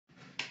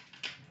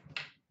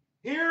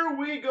Here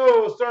we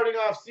go, starting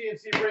off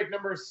CNC break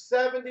number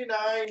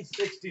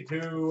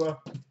 7962.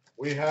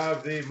 We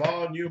have the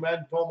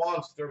Monumental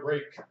Monster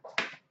break.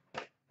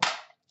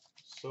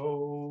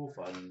 So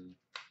fun.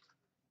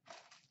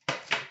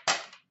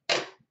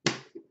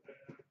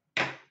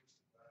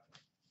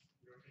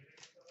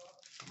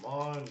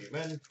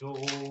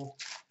 Monumental.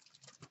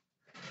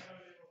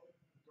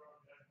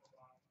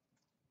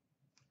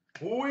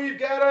 We've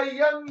got a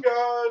Young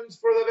Guns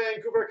for the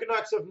Vancouver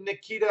Canucks of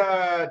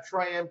Nikita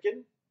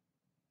Triamkin.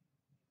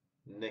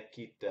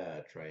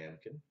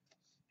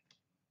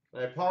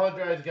 I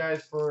apologize,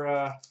 guys, for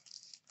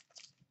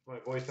my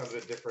voice sounds a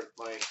bit different.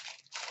 My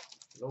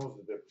nose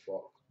is a bit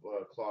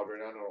clogged right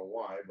now. I don't know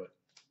why, but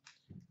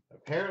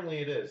apparently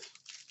it is.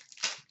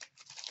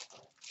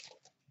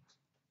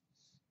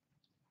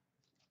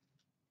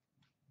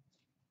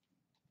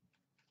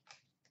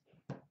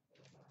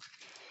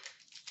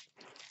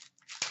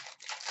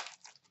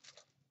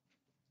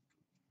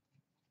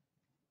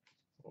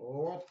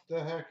 What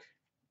the heck?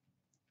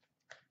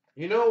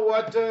 You know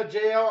what,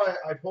 JL?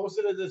 I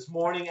posted it this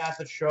morning at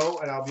the show,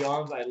 and I'll be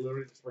honest, I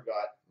literally just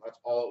forgot. That's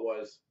all it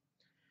was.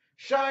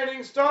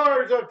 Shining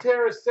Stars of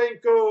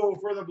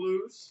Tarasenko for the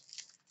Blues.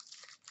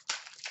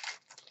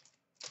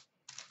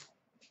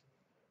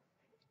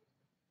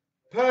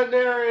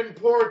 Panarin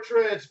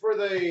Portraits for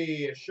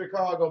the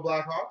Chicago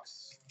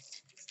Blackhawks.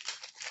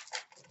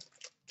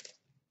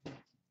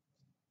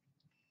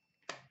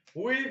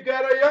 We've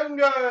got a Young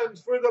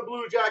Guns for the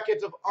Blue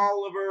Jackets of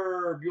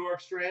Oliver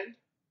Bjorkstrand.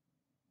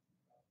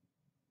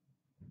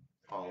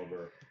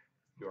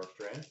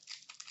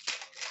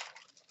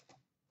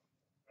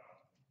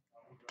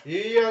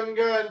 Young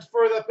Guns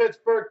for the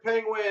Pittsburgh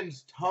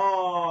Penguins,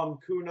 Tom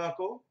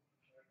Kuhnhackl.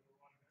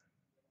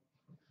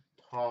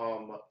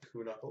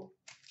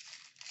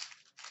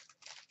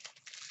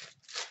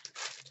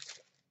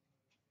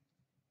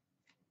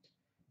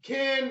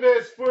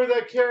 Canvas for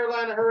the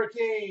Carolina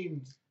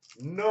Hurricanes,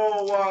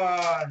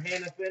 Noah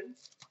Hanifin.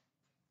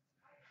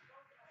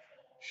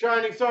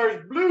 Shining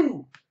Stars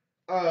Blue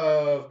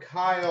of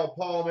Kyle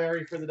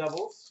Palmieri for the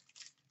Devils.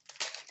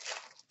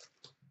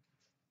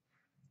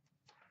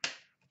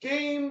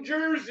 Game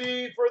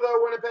jersey for the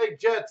Winnipeg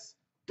Jets,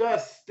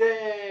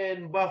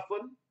 Dustin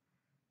Byfuglien.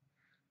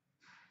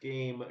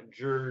 Game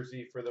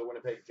jersey for the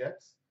Winnipeg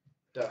Jets,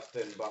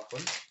 Dustin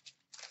Byfuglien.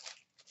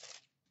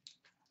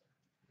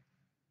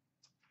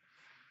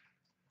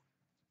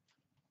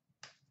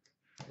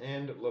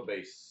 And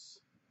LeBase.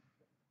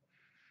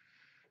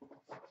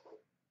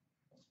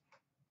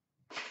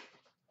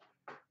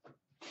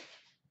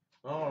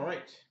 All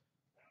right.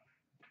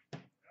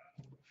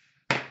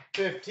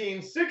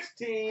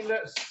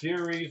 15-16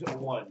 Series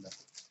 1.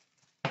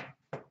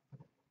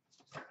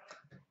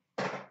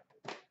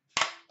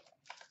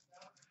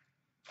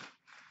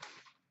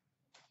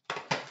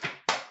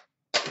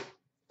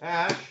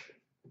 Ash.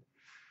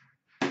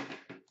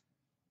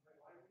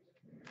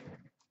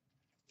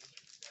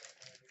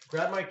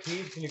 Grab my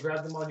keys. Can you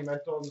grab the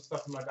Monumental and the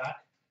stuff in my back?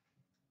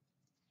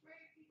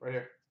 Right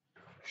here.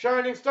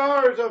 Shining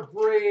Stars of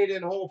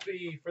Braden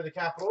Holtby for the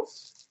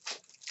Capitals.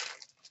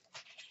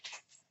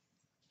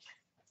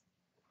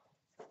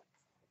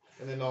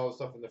 And then all the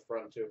stuff in the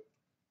front, too.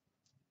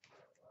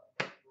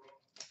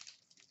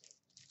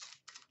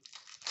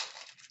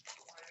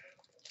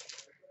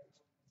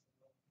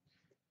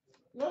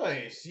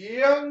 Nice.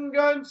 Young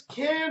Guns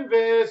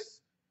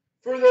Canvas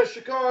for the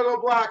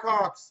Chicago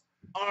Blackhawks,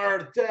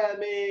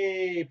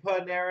 Artemi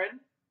Panarin.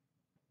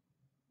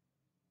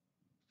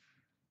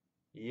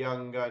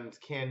 Young Guns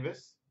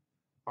Canvas,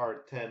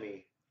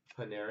 Artemi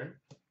Panarin.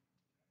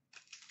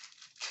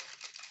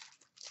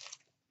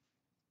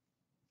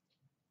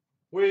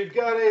 We've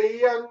got a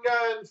Young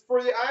Guns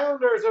for the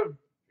Islanders of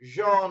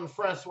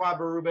Jean-Francois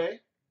Berube.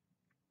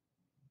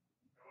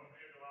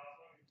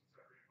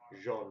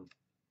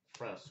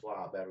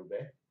 Jean-Francois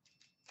Berube.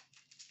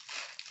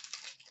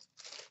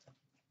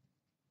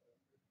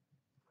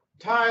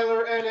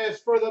 Tyler Ennis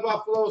for the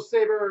Buffalo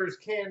Sabres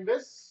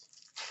Canvas.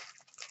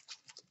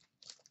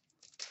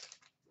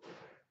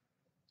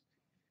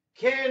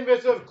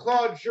 Canvas of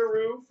Claude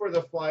Giroux for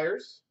the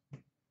Flyers.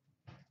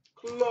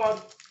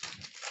 Claude.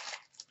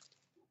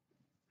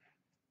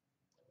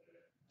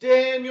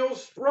 Daniel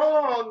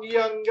Sprong,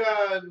 Young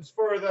Guns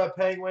for the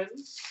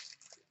Penguins.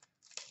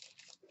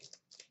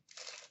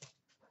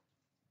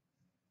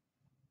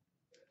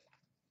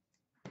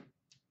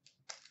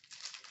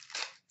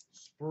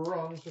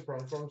 Sprong.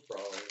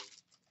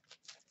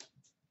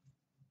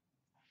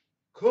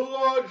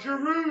 Claude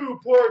Giroux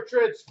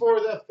Portraits for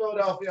the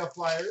Philadelphia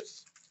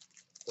Flyers.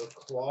 The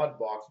Claude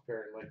box,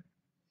 apparently.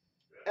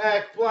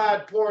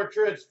 Ekblad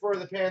Portraits for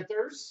the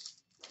Panthers.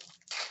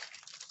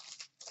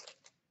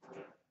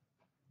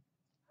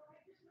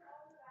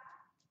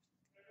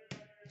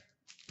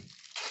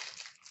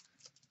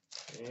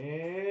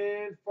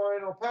 And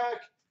final pack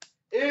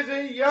is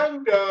a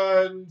Young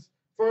Guns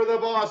for the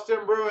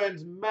Boston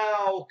Bruins,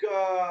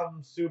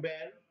 Malcolm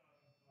Subban.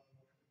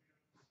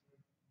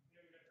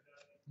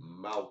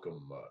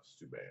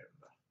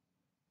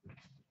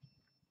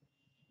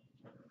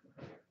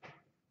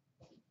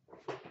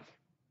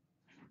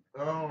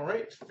 All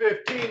right,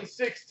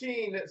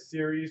 15-16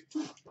 Series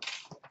 2.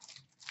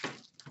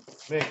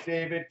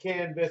 McDavid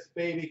canvas,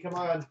 baby, come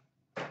on.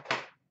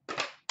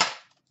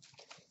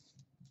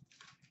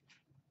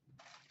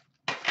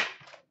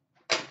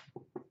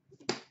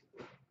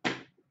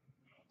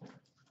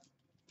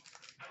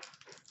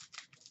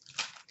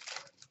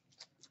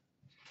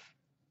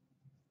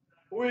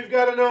 We've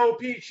got an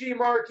OPG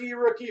marquee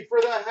rookie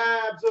for the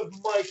Habs of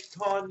Mike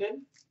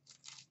Condon.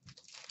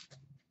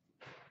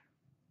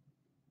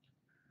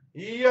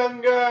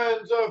 Young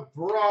Guns of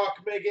Brock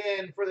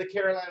McGinn for the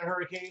Carolina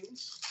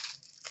Hurricanes.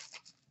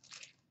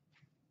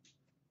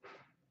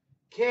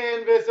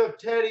 Canvas of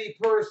Teddy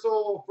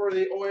Purcell for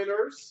the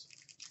Oilers.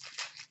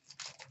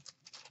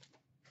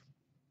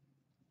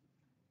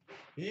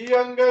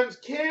 Young Guns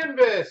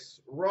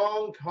canvas,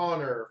 Ron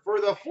Connor for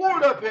the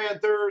Florida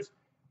Panthers.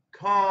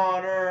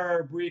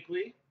 Connor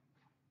Breakley.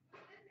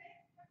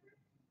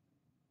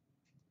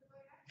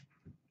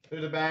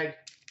 There's a bag.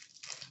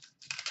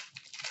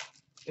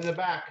 In the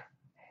back.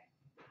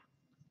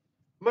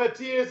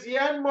 Matthias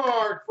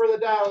Janmark for the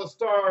Dallas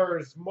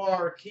Stars.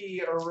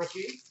 Marquee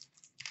rookie.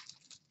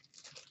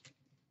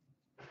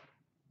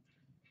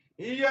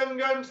 Young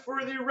Guns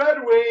for the Red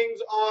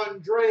Wings.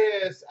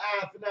 Andreas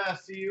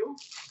Athanasiou.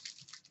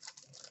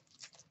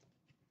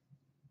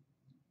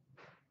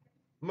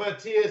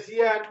 Matthias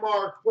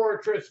Janmark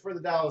portraits for the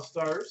Dallas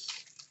Stars.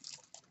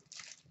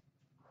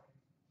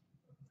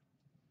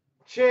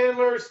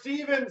 Chandler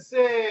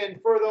Stevenson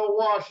for the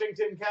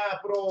Washington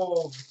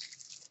Capitals.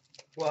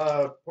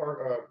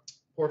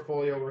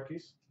 Portfolio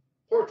rookies.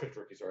 Portrait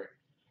rookies, sorry.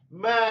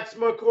 Max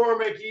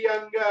McCormick,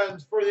 Young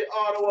Guns for the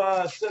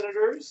Ottawa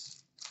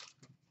Senators.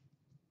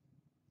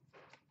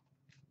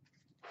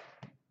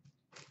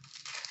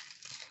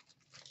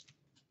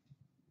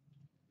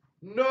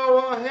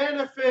 Noah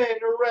Hannafin,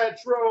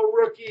 retro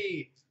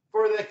rookie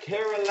for the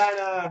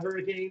Carolina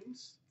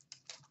Hurricanes.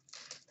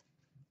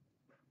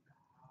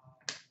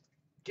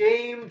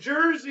 Game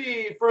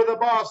jersey for the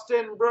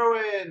Boston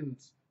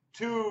Bruins,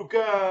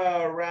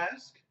 Tuukka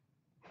Rask.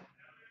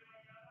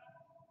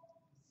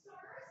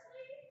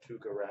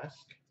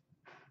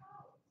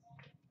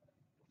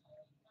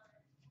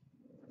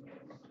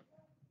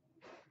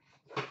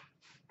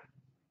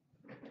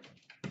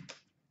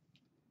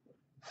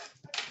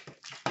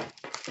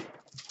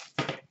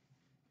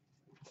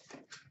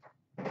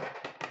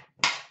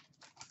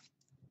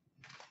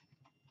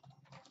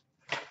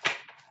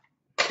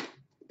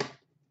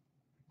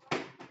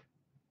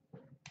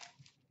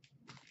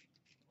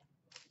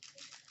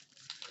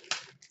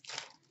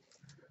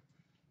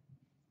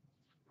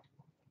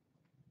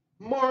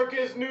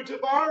 Marcus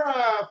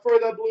Nutavara for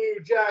the Blue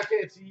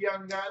Jackets,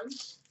 Young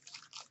Guns.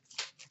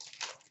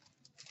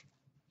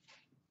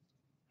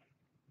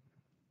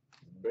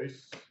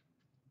 Base.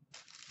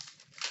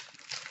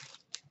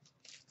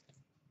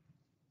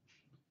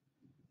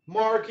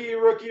 Marquee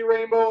rookie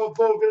rainbow of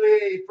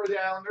Beauvillier for the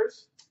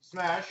Islanders.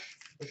 Smash.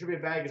 There should be a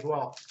bag as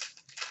well.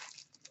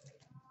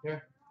 Yeah.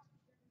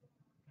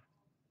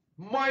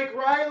 Mike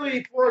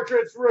Riley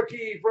portraits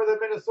rookie for the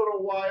Minnesota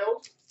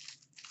Wild.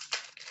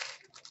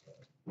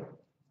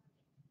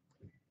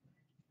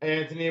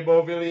 Anthony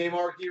Beauvillier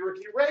marquee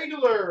rookie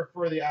regular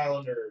for the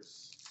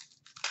Islanders.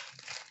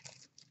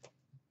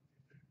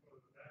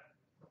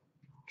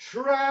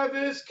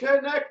 Travis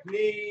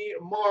Konechny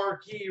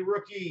marquee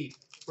rookie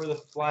for the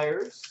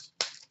Flyers.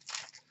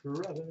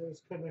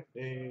 Travis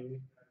Konechny.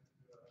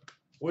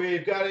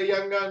 We've got a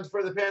Young Guns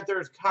for the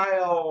Panthers,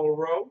 Kyle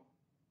Rowe.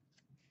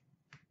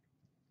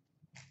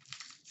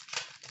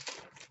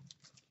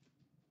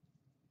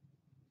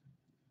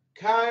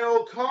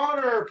 Kyle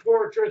Connor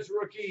portraits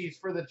rookies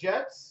for the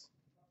Jets.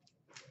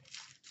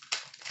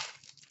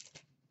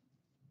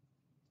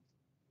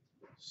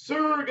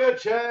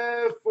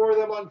 Sergachev for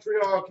the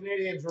Montreal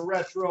Canadiens,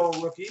 retro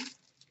rookie.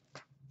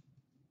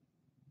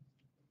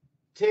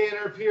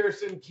 Tanner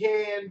Pearson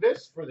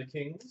canvas for the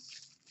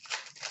Kings.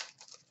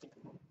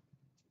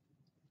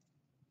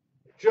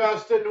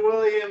 Justin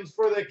Williams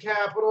for the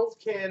Capitals,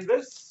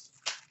 canvas.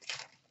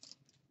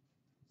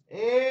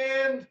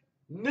 And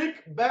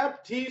Nick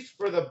Baptiste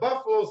for the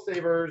Buffalo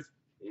Sabres,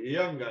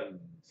 Young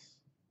Guns.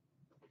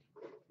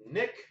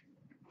 Nick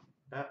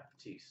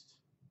Baptiste.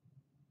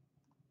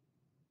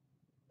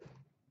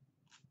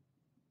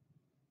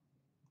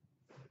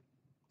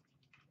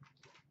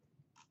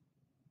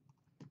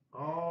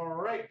 All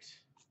right.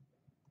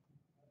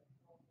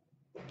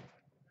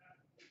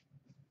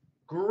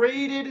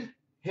 Graded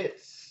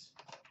hits.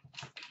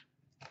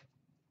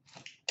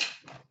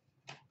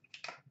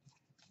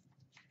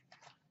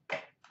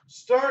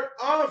 Start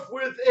off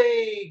with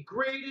a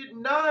graded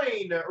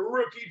 9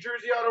 rookie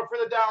jersey auto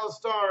for the Dallas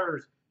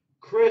Stars,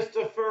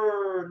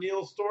 Christopher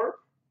Nielstorp.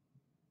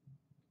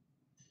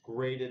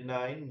 Graded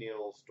 9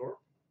 Nielstorp,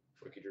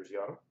 rookie jersey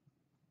auto.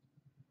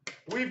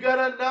 We've got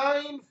a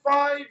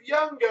 9-5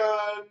 Young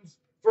Guns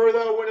for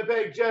the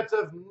Winnipeg Jets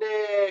of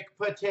Nick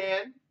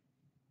Patan.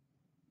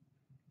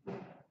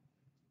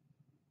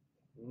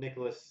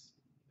 Nicholas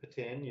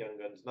Patan, Young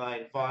Guns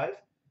 9-5.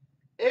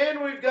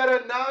 And we've got a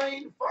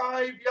 9-5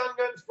 Young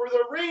Guns for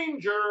the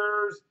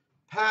Rangers,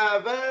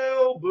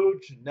 Pavel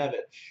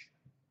Buchnevich.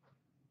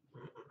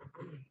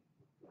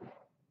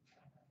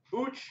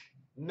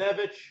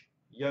 Buchnevich,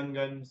 Young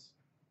Guns,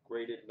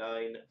 graded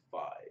 9-5.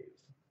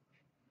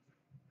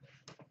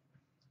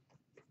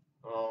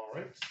 All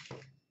right.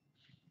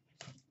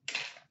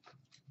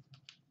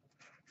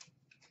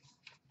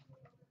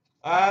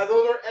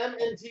 Those are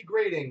MNT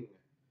grading.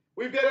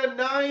 We've got a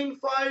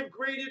 9-5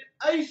 graded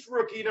Ice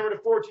Rookie, number to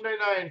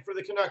 1499 for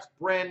the Canucks,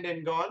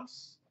 Brandon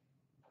Gaunce.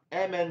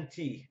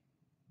 MNT.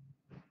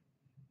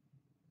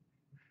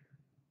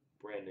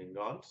 Brandon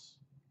Gaunce.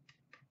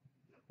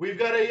 We've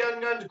got a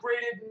Young Guns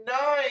graded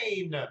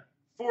 9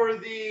 for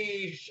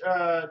the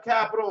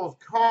Capitals,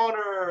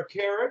 Connor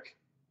Carrick.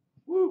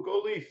 Woo,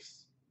 go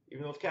Leafs.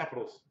 Even those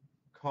Capitals.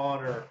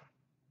 Connor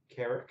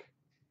Carrick.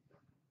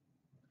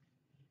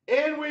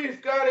 And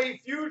we've got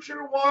a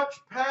Future Watch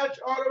patch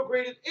auto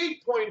graded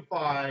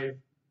 8.5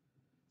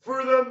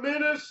 for the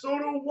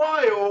Minnesota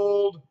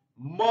Wild,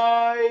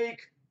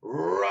 Mike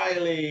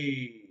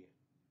Riley.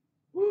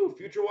 Woo,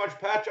 Future Watch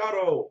patch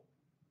auto.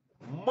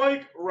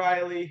 Mike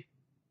Riley.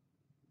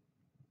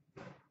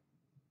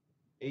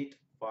 8-5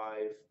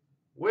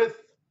 with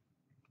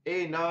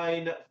a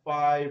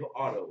 9-5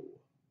 auto.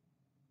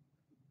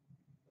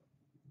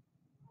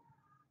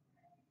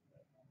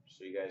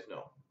 So you guys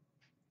know.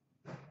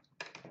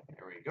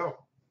 There we go.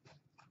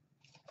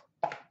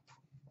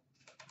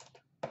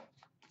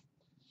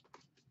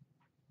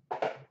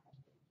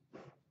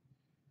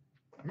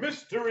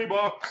 Mystery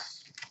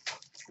box.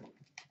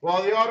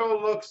 Well, the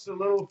auto looks a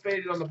little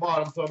faded on the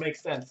bottom, so it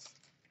makes sense.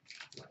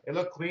 It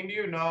look clean to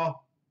you?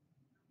 No.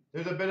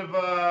 There's a bit of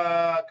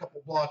a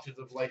couple blotches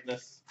of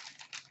lightness.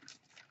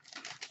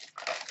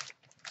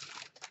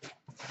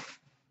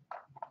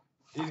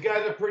 These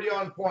guys are pretty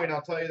on point,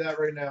 I'll tell you that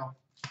right now.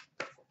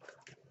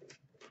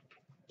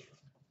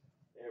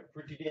 They're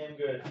pretty damn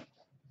good.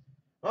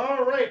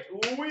 All right,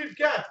 we've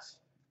got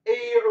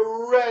a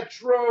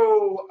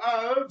retro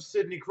of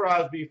Sidney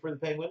Crosby for the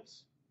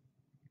Penguins.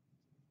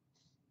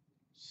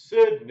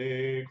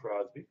 Sidney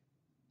Crosby.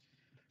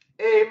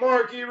 A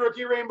Marquee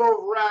Rookie Rainbow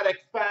Radek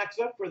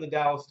Faxa for the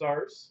Dallas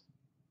Stars.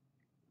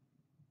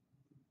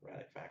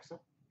 Radek Faxa.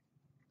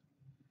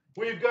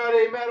 We've got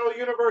a Metal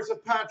Universe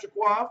of Patrick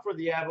Waugh for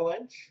the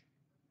Avalanche.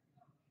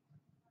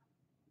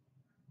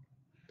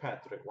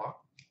 Patrick Waugh.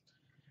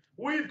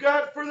 We've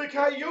got for the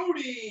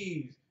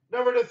Coyotes,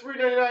 number to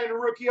 399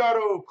 rookie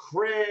auto,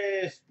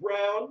 Chris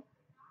Brown.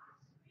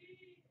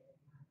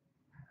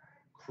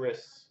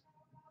 Chris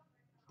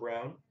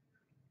Brown,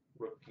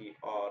 rookie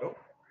auto.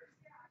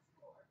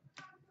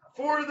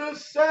 For the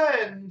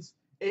Sens,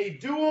 a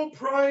dual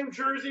prime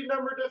jersey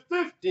number to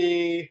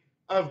 50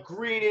 of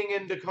Greening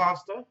and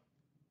DaCosta.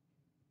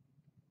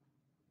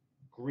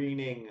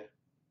 Greening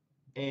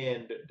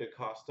and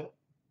DaCosta.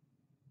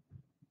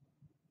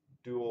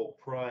 Dual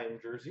prime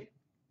jersey.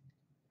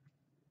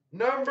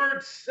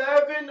 Numbered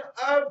 7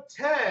 of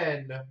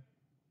 10.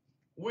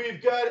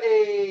 We've got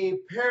a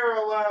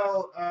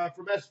parallel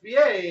from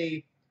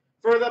SBA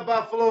for the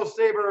Buffalo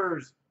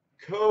Sabres,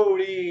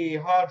 Cody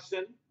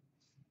Hodgson.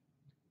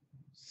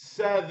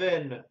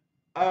 7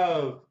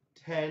 of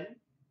 10.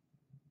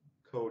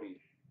 Cody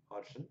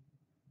Hodgson.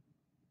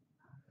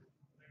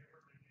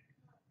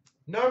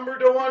 Number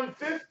to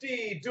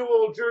 150,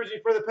 dual jersey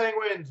for the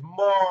Penguins,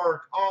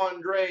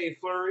 Marc-Andre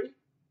Fleury.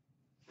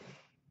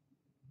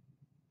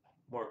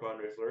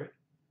 Marc-Andre Fleury.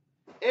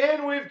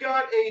 And we've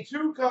got a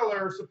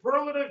 2-color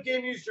superlative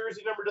game used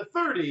jersey number to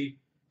 30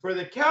 for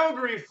the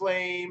Calgary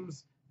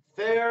Flames,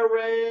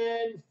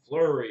 Theoren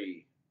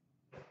Fleury.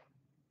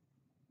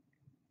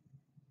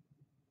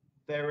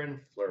 Theoren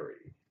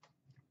Fleury.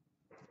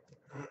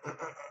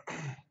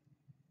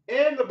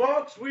 And the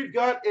box we've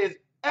got is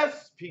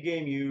SP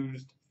game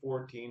used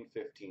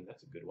 14-15.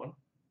 That's a good one.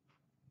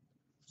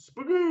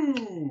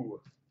 Spagoo!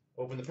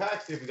 Open the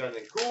pack, see if we got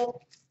anything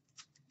cool.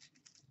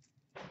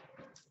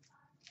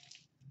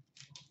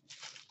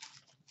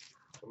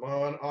 Come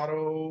on,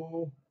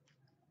 auto.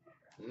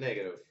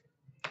 Negative.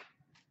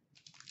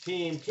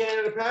 Team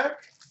Canada pack.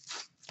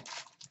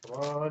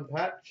 Come on,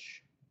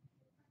 patch.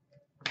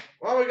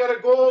 Well, we got a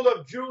gold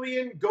of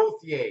Julien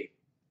Gauthier.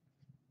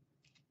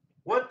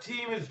 What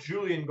team is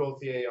Julien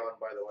Gauthier on,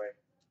 by the way?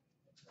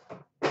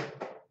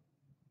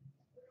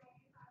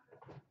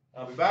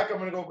 I'll be back. I'm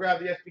going to go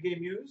grab the SP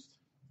game used.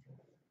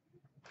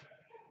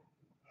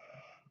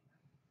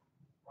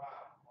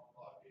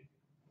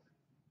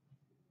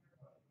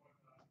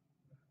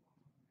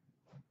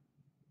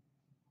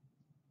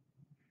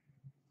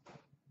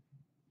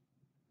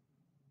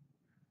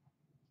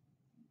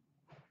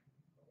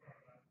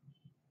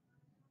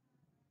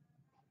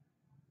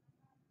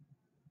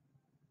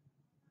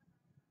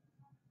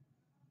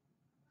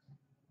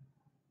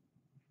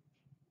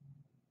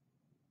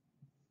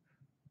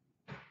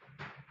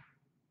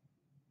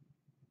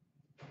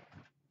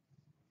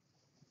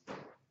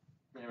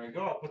 There we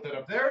go. I'll put that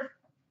up there.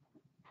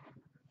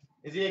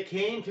 Is he a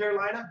Kane,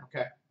 Carolina?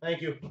 Okay.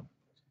 Thank you.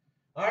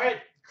 All right.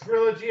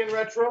 Trilogy and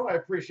Retro. I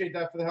appreciate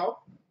that for the help.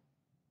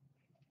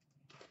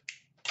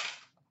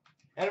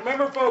 And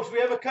remember, folks, we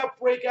have a cup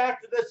break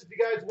after this if you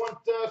guys want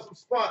some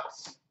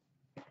spots.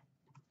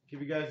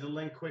 Give you guys a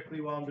link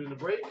quickly while I'm doing the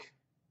break.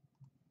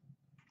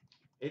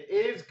 It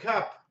is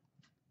cup.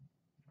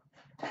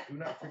 Do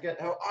not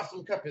forget how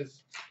awesome cup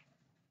is.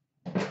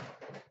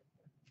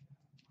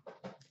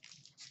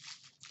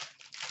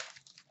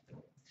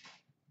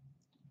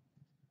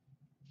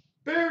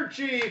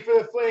 Berchi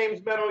for the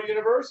Flames Metal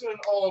Universe and an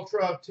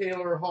Ultra of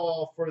Taylor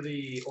Hall for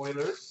the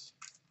Oilers.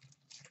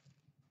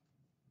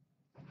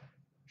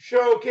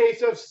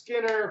 Showcase of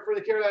Skinner for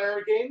the Carolina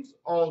Hurricanes.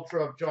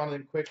 Ultra of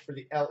Jonathan Quick for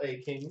the LA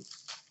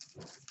Kings.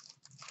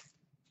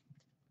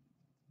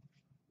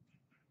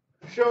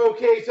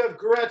 Showcase of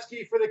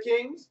Gretzky for the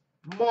Kings.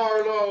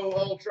 Marlowe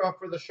Ultra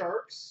for the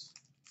Sharks.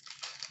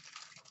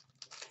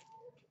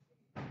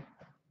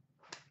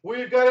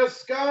 We've got a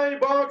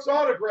Skybox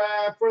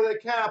autograph for the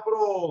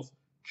Capitals.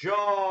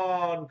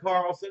 John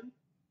Carlson.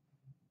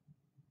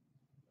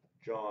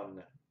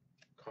 John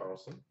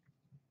Carlson.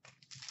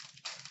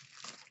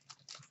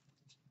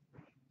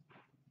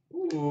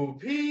 Ooh,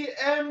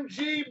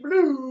 PMG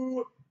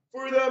Blue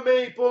for the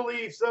Maple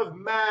Leafs of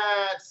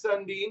Matt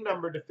Sundin,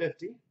 number to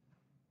 50.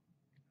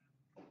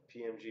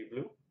 PMG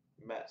Blue,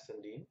 Matt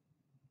Sundin.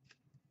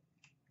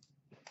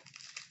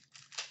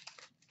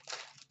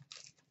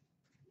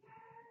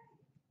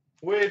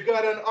 We've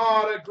got an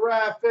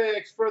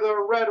autographics for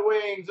the Red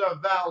Wings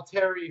of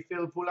Valtteri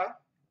Filppula.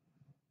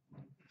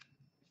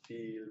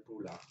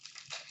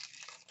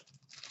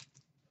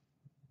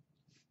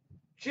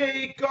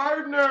 Jake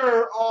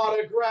Gardner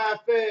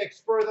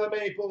autographics for the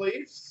Maple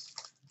Leafs.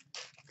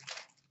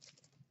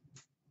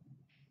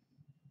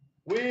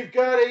 We've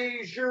got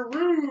a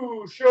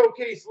Giroux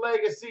Showcase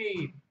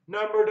Legacy,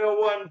 number to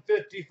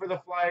 150 for the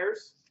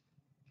Flyers.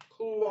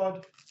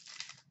 Claude.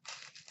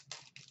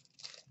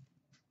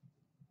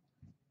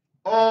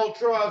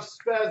 Ultra of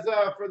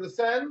Spezza for the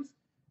Sens.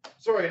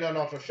 Sorry, no,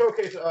 not Ultra.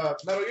 Showcase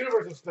Metal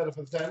Universe of Spezza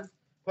for the Sens.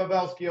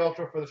 Pavelski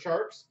Ultra for the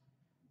Sharks.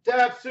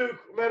 Datsuk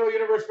Metal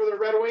Universe for the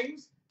Red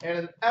Wings. And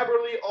an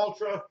Eberle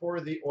Ultra for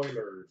the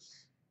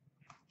Oilers.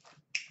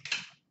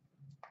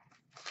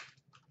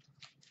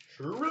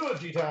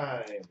 Trilogy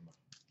time.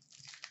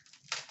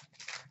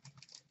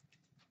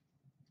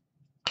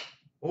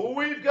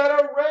 We've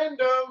got a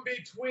random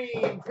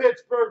between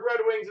Pittsburgh Red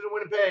Wings and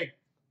Winnipeg.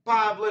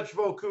 Pavlich,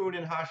 Vokun,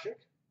 and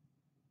Hasek.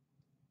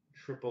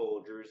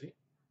 Triple jersey.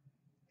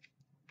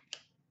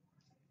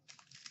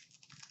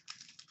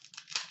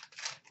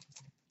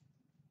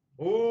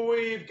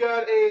 We've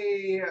got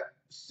a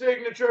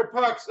signature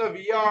pucks of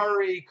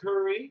Yari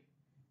Curry.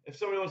 If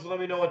somebody wants to let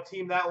me know what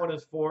team that one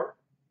is for.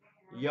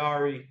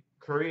 Yari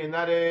Curry, and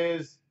that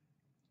is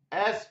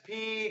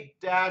SP-KU.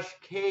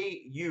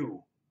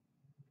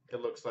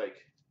 It looks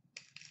like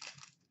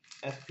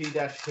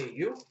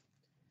SP-KU.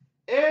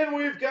 And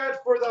we've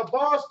got for the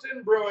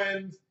Boston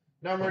Bruins,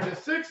 number to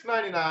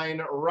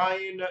 699,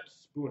 Ryan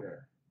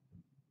Spooner.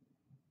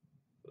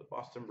 The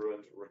Boston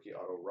Bruins rookie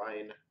auto,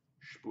 Ryan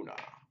Spooner.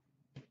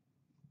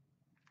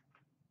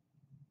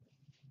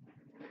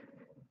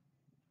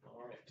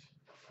 All right.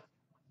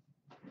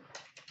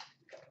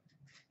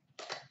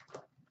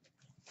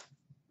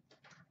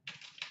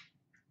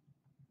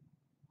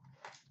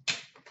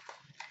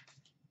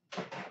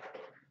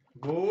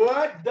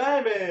 Black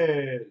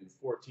Diamond,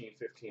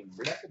 14-15,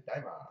 Black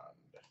Diamond.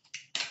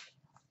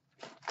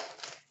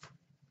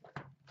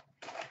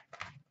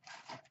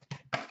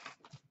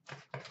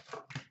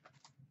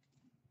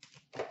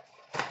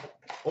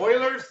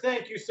 Oilers,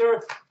 thank you, sir.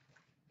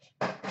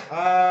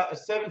 A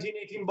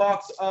 17-18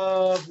 box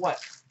of what?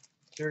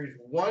 Series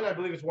 1, I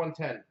believe it's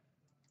 110.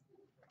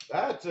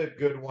 That's a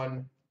good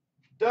one.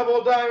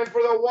 Double diamond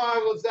for the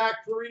Wild of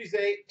Zach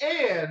Parise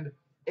and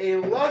a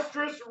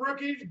lustrous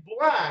rookies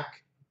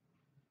black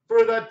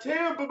for the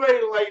Tampa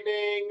Bay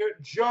Lightning,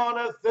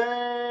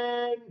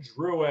 Jonathan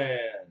Drouin.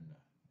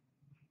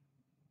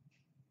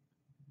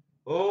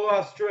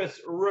 Lustrous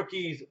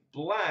rookies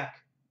black,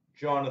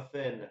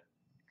 Jonathan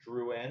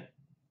Drouin.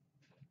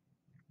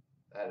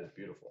 That is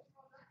beautiful.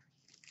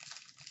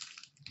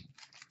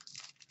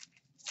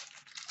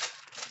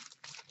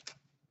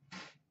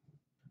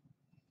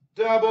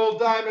 Double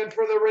diamond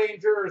for the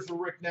Rangers,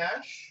 Rick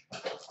Nash.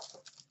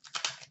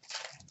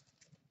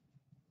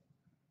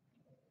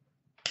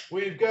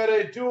 We've got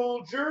a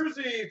dual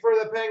jersey for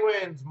the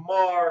Penguins,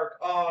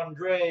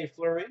 Marc-Andre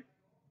Fleury.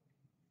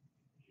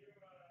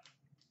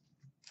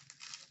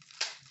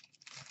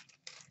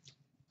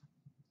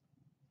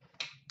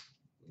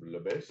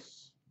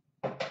 Lebes.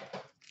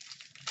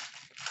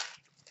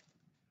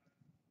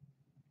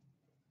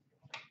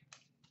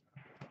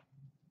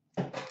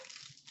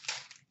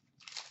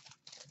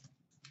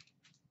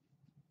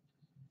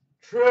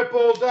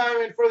 Triple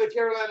diamond for the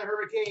Carolina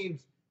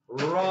Hurricanes,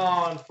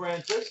 Ron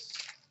Francis.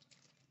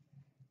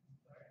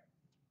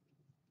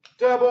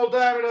 Double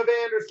diamond of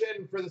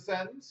Anderson for the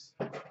Sens.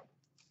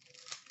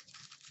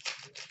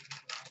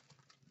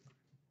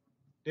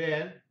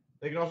 Dan,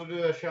 they can also do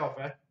the shelf,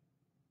 eh?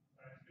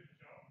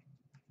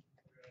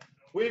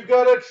 We've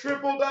got a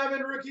triple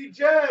diamond rookie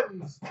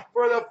gems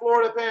for the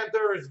Florida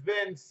Panthers,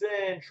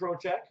 Vincent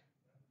Trocheck.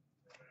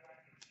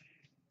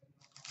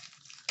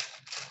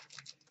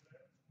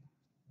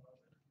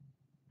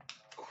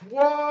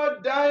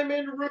 Quad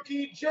diamond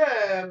rookie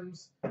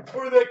gems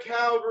for the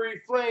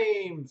Calgary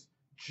Flames,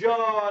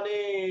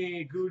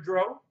 Johnny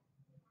Gaudreau.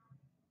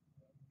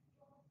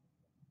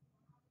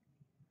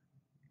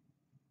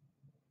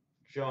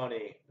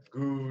 Johnny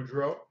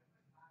Gaudreau.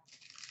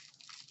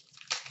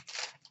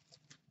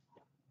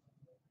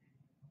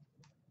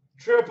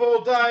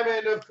 Triple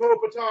diamond of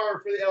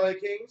Kopitar for the LA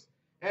Kings.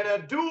 And a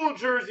dual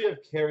jersey of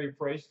Carey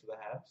Price for the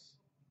Habs.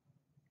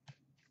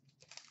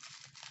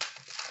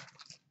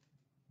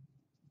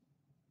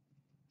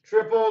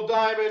 Triple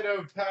diamond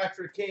of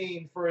Patrick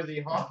Kane for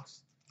the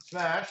Hawks.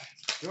 Smash.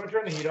 You want to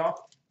turn the heat off?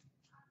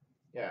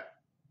 Yeah.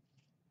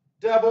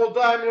 Double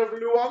diamond of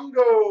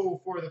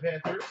Luongo for the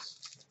Panthers.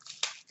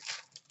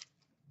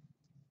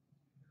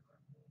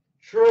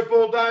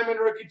 Triple diamond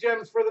rookie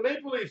gems for the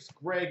Maple Leafs,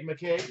 Greg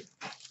McKay.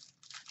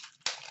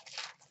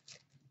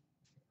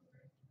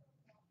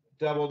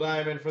 Double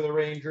diamond for the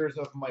Rangers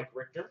of Mike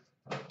Richter.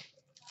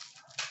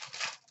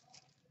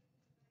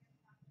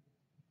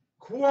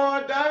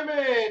 Quad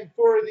diamond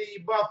for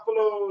the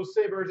Buffalo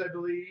Sabres, I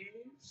believe.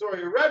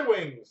 Sorry, Red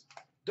Wings.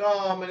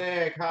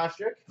 Dominic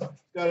Hasek.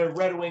 Got a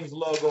Red Wings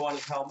logo on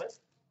his helmet.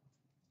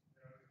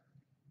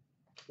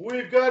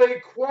 We've got a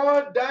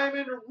quad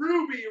diamond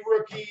ruby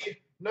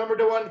rookie, number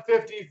to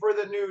 150 for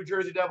the New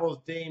Jersey Devils,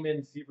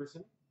 Damon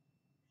Severson.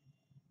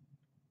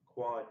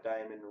 Quad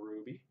diamond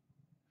ruby,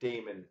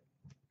 Damon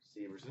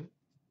Severson.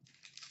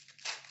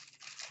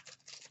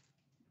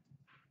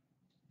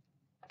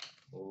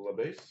 La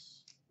base.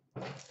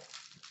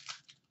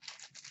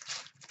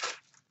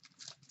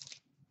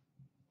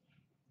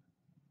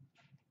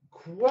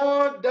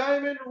 Quad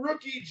diamond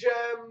rookie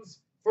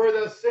gems for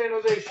the San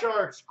Jose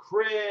Sharks,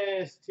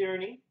 Chris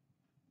Tierney.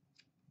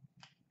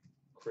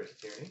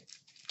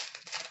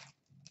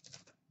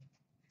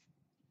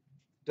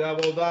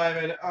 Double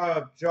diamond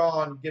of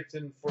John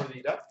Gibson for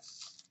the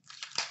Ducks.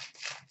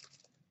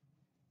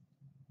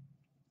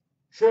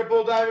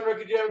 Triple diamond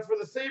rookie gems for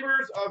the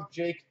Sabres of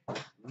Jake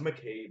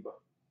McCabe.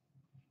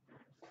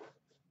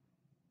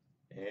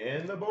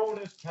 And the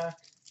bonus pack.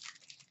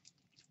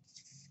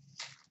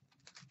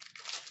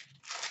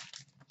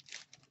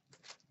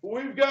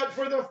 We've got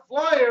for the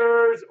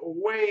Flyers,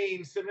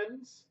 Wayne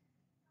Simmons.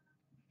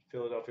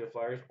 Philadelphia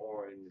Flyers,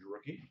 orange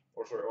rookie.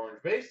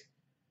 Orange base.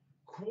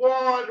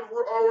 Quad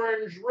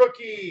orange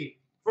rookie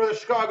for the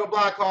Chicago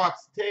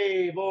Blackhawks,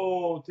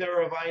 Teuvo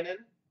Teravainen.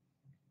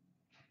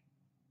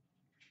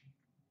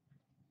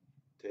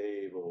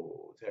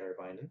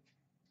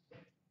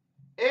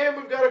 And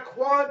we've got a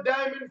quad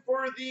diamond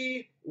for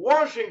the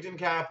Washington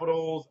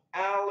Capitals,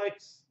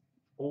 Alex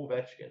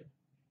Ovechkin.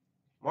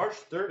 March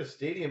 3rd, a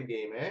stadium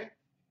game, eh?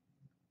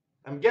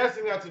 I'm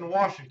guessing that's in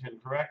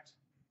Washington, correct?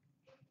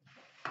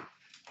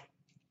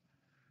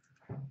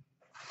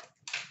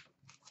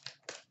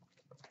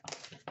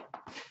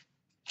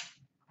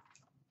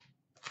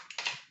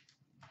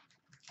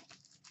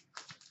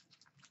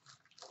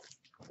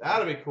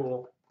 That'll be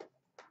cool.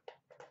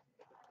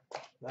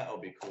 That'll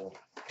be cool.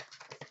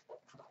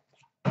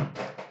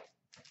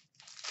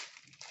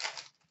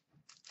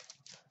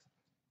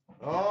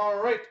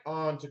 All right,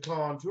 on to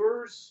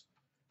contours.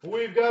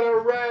 We've got a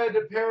red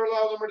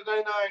parallel number to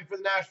 99 for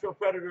the Nashville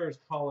Predators,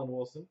 Colin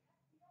Wilson.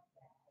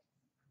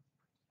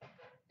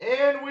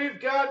 And we've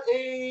got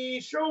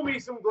a show me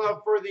some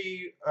glove for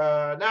the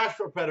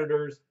Nashville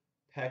Predators,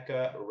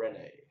 Pekka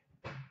Rinne.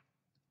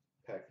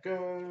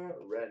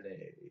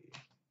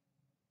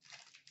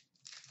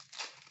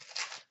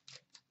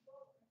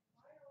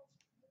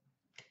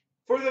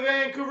 For the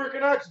Vancouver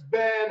Canucks,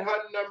 Ben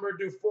Hutton, number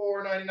to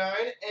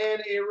 499,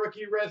 and a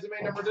rookie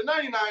resume number to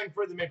 99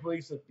 for the Maple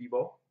Leafs of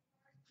Debo.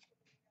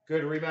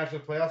 Good rematch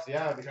of the playoffs.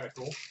 Yeah, that'd be kind of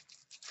cool.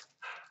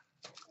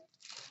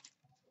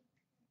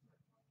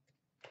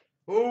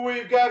 Who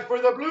we've got for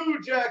the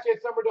Blue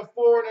Jackets, number to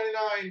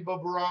 499,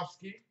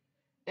 Bobrovsky,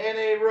 and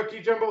a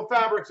rookie jumbo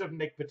fabrics of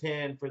Nick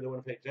Patan for the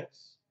Winnipeg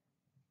Jets.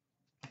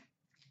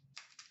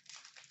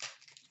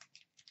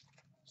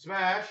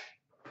 Smash.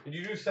 Did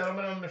you do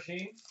settlement on the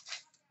machine?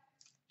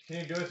 Can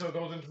you do it so it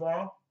goes in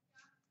tomorrow?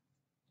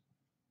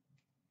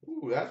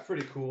 Ooh, that's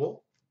pretty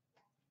cool.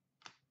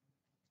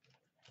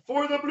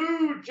 For the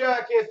Blue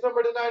Jackets,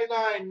 number to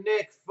 99,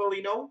 Nick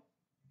Foligno.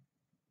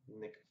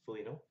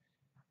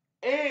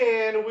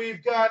 And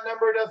we've got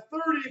number to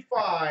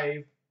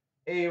 35,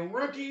 a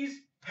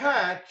rookies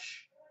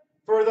patch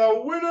for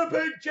the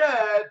Winnipeg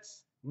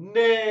Jets,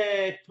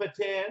 Nick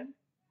Patan.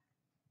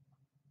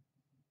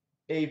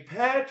 A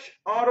patch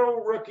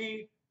auto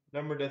rookie,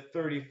 number to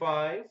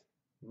 35,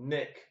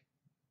 Nick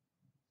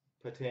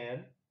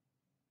Patan.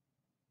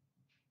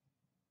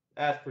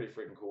 That's pretty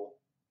freaking cool.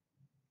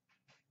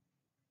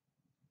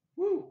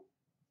 Woo!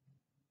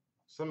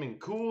 Something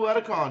cool out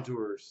of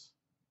contours.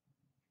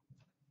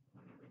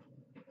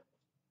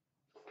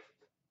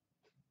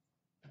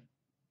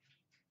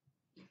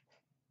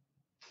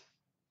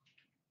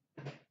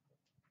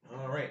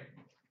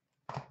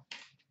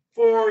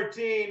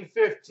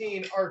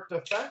 14/15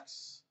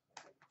 Artifacts.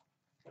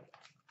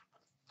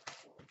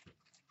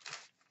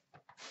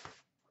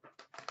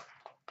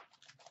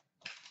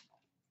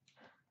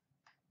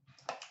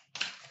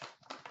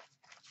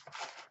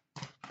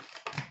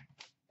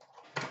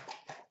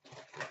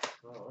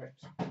 All right.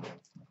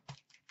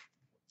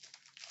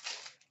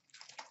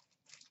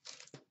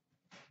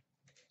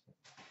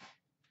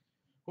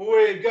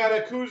 We've got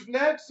a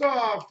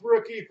Kuznetsov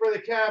rookie for the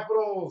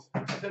Capitals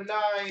to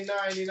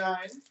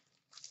 $9.99.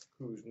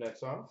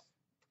 Kuznetsov.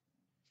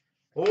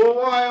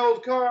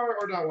 Wild card,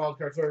 or not wild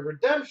card, sorry,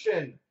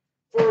 redemption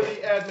for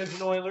the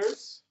Edmonton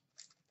Oilers.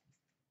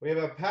 We have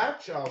a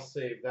patch. I'll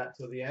save that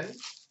till the end.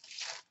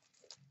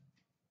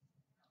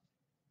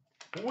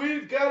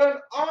 We've got an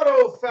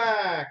auto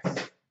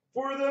fax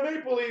for the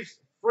Maple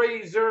Leafs,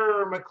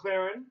 Fraser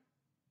McLaren.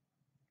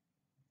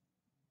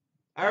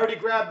 I already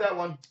grabbed that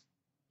one.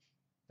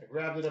 I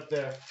grabbed it up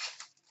there.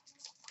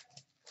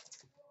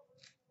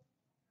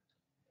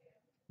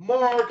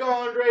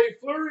 Marc-Andre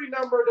Fleury,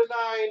 number to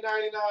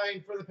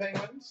 $9.99 for the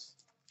Penguins.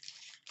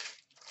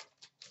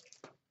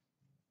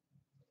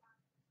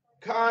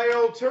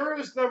 Kyle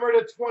Turris, number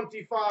to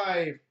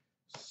 25.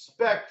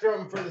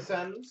 Spectrum for the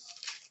Sens.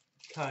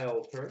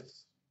 Kyle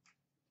Turris.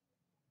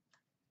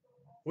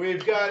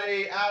 We've got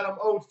a Adam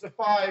Oates to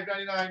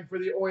 $5.99 for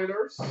the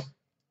Oilers.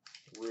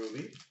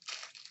 Ruby.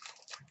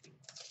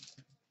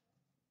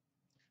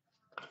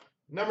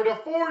 Number to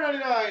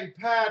 $4.99,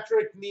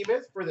 Patrick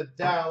Nemeth for the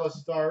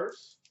Dallas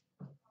Stars.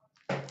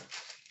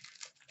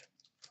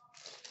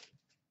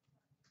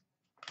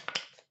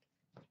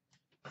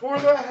 For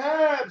the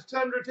Habs,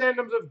 Tundra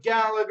Tandems of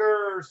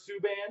Gallagher,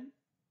 Subban.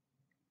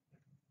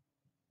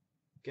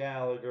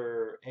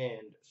 Gallagher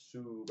and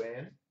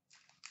Subban.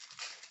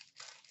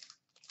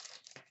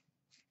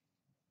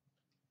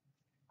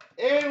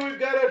 And we've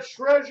got a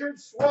treasured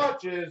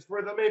swatches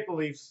for the Maple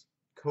Leafs,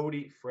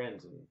 Cody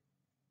Franzen.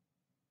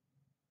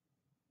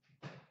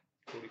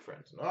 Cody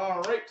Franzen. All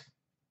right.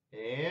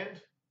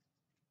 And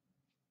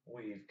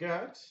we've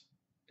got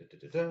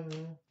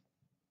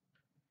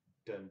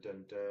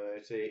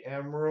it's a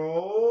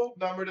emerald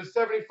number to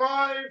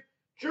 75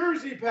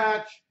 jersey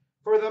patch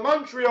for the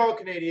Montreal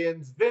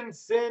Canadiens,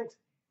 Vincent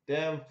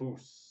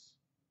Damphousse.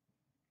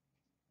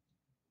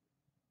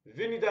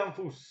 Vinny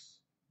Damphousse.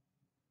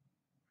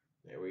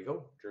 There we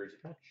go, jersey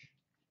patch.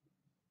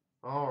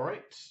 All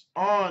right,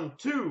 on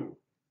to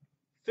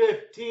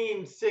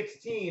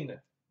 15/16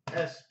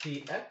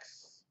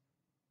 SPX.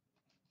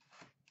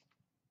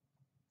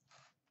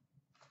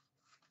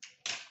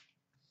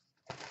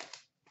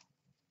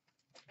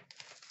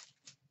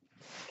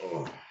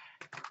 Oh.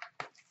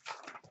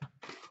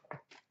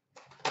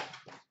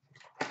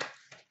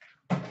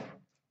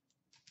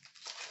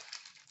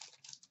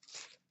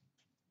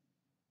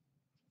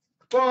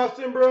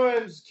 Boston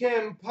Bruins,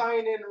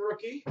 Kemppainen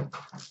rookie.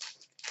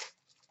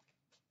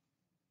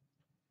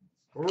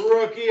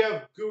 Rookie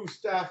of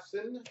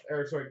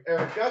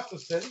Eric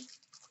Gustafson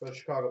for the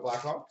Chicago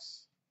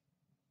Blackhawks.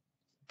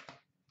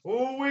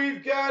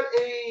 We've got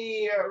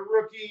a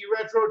rookie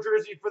retro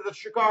jersey for the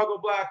Chicago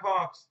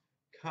Blackhawks,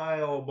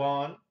 Kyle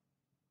Bond.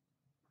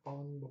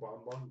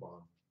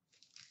 Bon.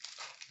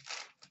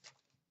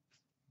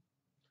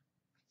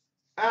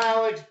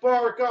 Alex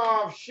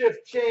Barkov,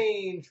 shift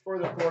change for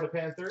the Florida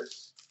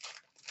Panthers.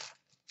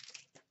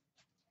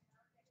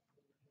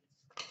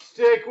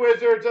 Stick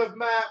Wizards of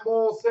Matt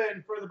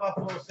Molson for the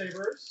Buffalo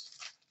Sabres.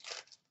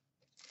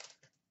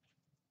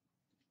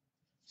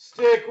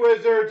 Stick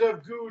Wizards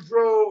of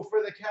Goudreau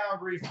for the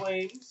Calgary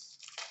Flames.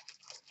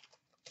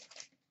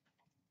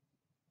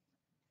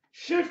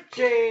 Shift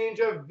change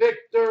of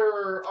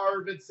Victor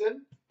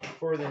Arvidsson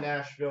for the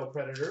Nashville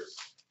Predators.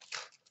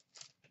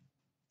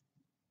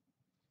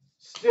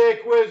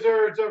 Stick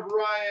Wizards of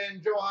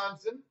Ryan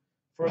Johansson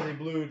for the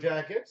Blue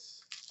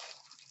Jackets.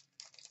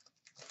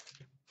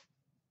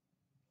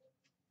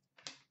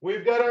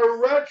 We've got a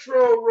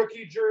retro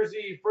rookie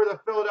jersey for the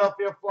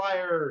Philadelphia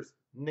Flyers,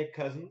 Nick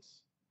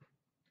Cousins.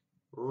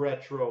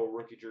 Retro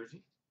rookie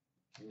jersey,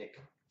 Nick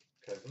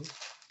Cousins.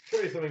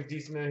 Should be something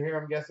decent in here,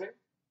 I'm guessing.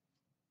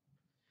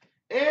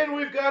 And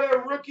we've got a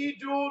rookie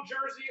dual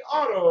jersey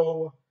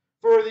auto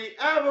for the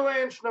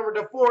Avalanche, number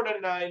to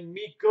 499,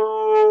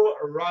 Mikko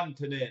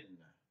Rantanen.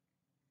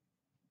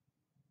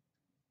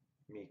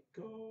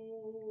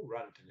 Mikko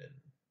Rantanen.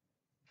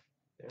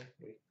 There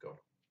we go.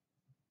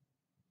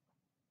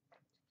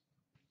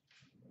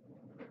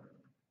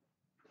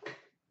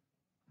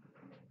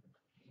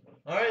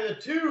 All right, the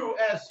two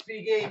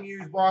SP Game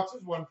Used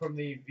boxes, one from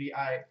the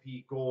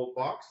VIP Gold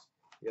box.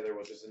 The other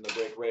was just in the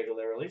break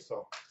regularly,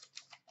 so.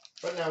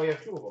 But now we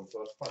have two of them,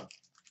 so it's fun.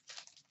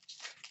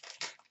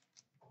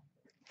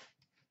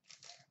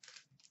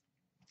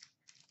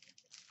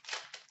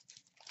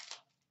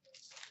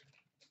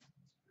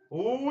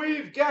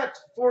 We've got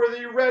for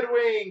the Red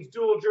Wings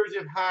dual jersey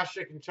of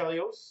Hasek and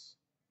Chelios.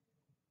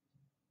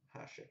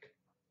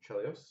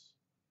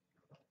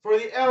 For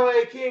the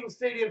LA Kings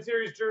Stadium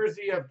Series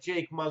jersey of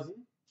Jake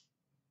Muzzin.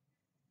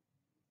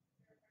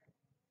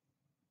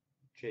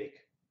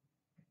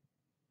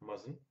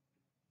 Muzzin.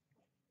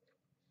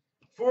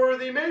 For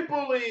the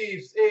Maple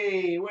Leafs,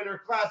 a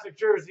Winter Classic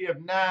jersey of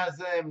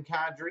Nazem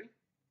Kadri.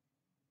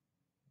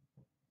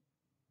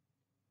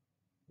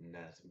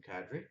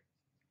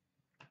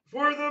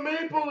 For the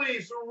Maple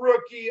Leafs,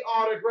 rookie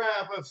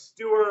autograph of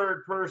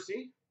Stuart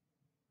Percy.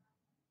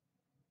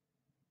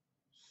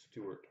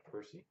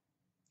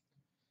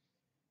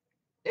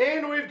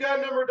 And we've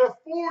got number to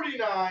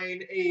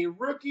 49, a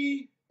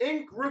rookie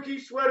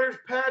sweaters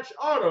patch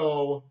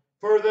auto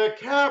for the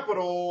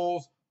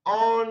Capitals,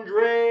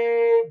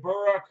 Andre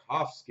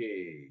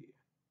Burakovsky.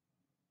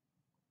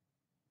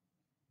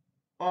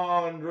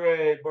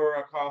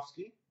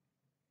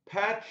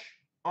 Patch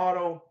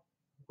auto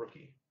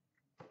rookie.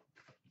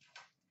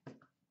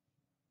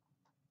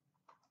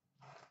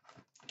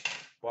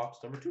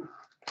 Box number 2.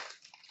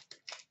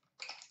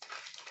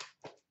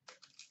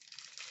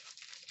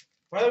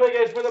 By the way,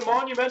 guys, for the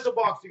Monumental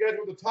box, you guys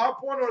want the top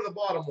one or the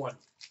bottom one?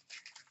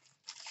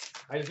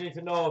 I just need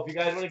to know if you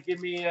guys want to give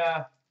me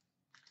an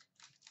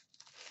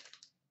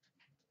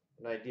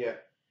idea.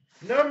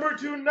 Number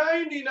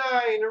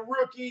 299,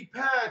 rookie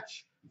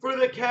patch for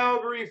the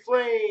Calgary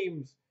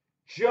Flames,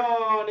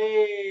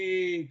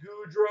 Johnny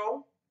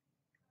Gaudreau.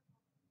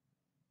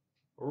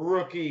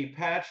 Rookie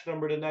patch,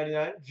 number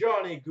 299,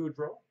 Johnny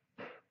Gaudreau.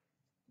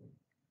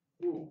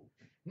 Ooh.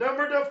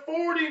 Number to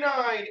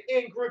 49,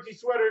 ink rookie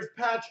sweaters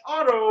patch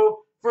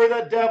auto for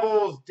the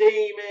Devils,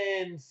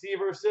 Damon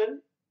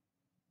Severson.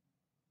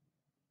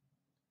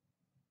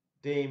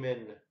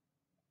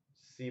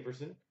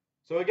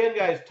 So again,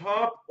 guys,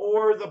 top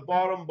or the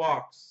bottom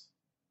box.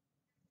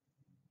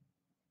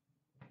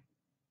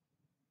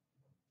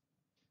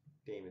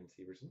 Damon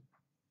Severson.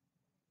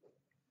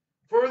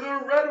 For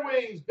the Red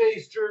Wings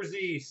base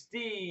jersey,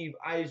 Steve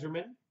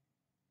Yzerman.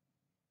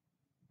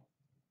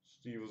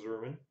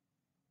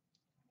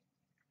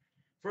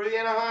 For the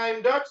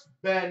Anaheim Ducks,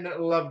 Ben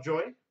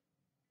Lovejoy.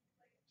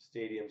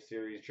 Stadium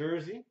Series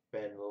jersey,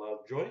 Ben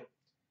Lovejoy.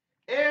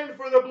 And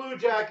for the Blue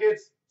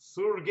Jackets,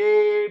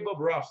 Sergei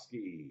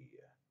Bobrovsky.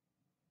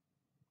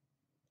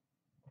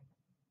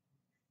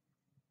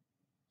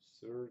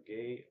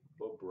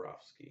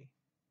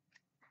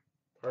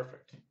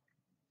 Perfect.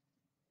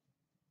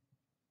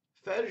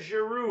 Fez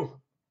Giroux.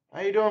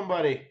 How you doing,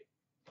 buddy?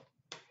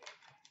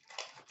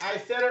 I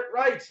said it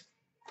right.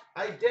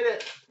 I did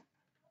it.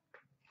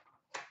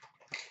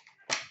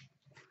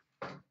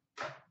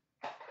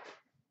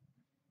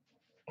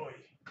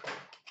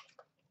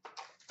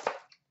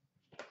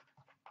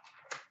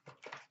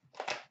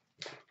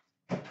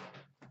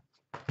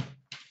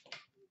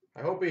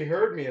 I hope he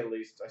heard me at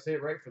least. I say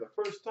it right for the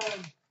first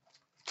time.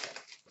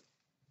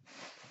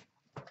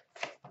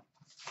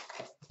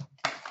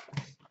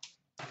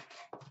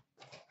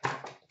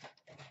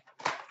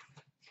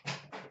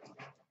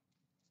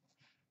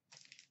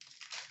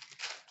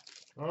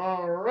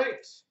 All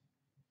right.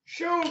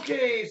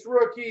 Showcase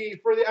rookie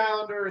for the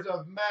Islanders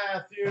of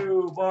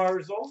Matthew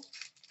Barzal.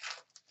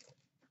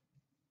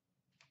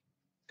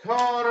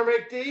 Connor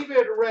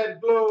McDavid,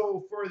 red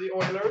glow for the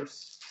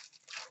Oilers.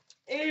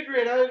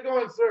 Adrian, how's it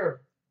going,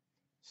 sir?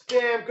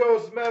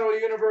 Stamkos Metal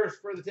Universe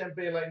for the Tampa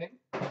Bay Lightning.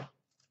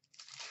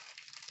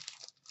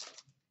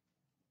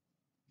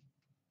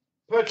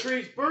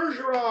 Patrice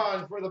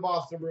Bergeron for the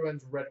Boston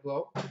Bruins, red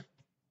glow.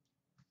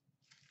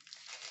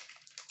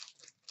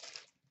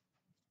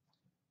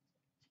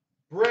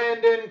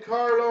 Brandon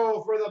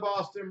Carlo for the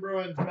Boston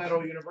Bruins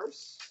Metal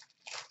Universe.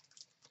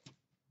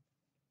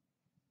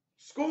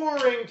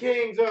 Scoring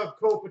Kings of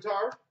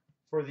Kopitar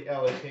for the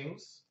LA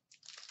Kings.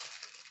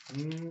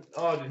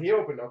 Oh, did he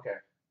open? Okay.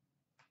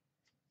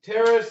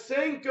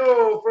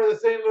 Tarasenko for the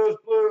St. Louis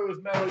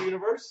Blues Metal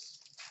Universe.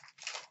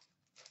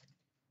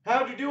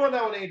 How'd you do on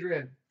that one,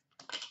 Adrian?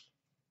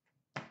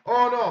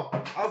 Oh, no.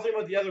 I was thinking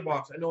about the other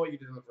box. I know what you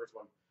did in the first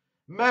one.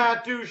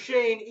 Matt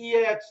Duchene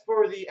EX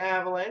for the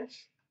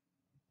Avalanche.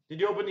 Did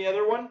you open the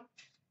other one?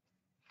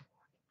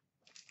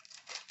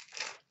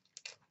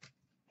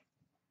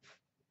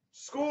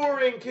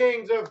 Scoring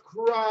Kings of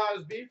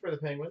Crosby for the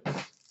Penguins.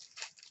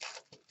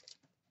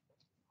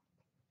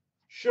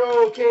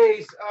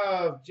 Showcase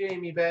of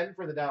Jamie Benn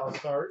for the Dallas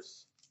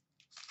Stars.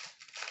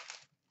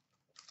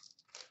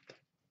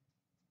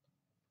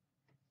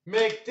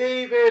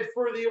 McDavid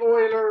for the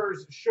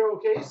Oilers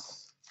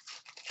showcase.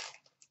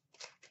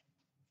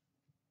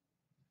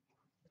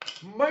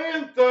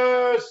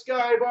 Mantha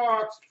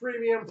Skybox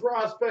Premium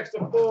Prospects to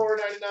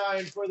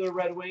 $4.99 for the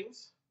Red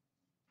Wings.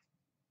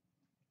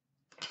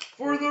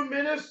 For the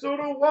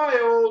Minnesota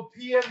Wild,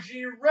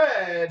 PMG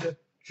Red,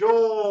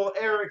 Joel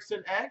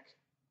Eriksson Ek.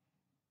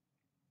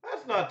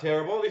 That's not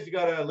terrible. At least he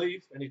got a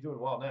Leaf, and he's doing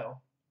well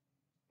now.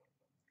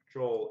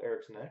 Joel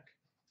Eriksson Ek.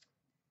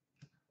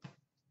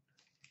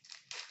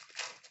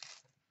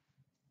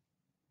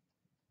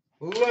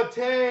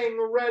 Letang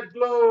Red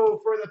Glow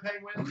for the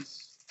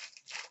Penguins.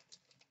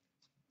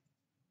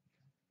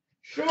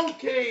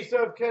 Showcase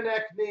of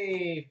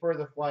Konechny for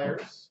the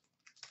Flyers.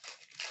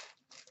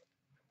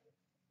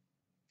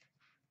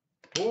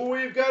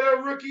 We've got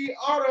a rookie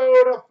auto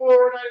to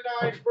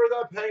 $4.99 for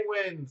the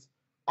Penguins.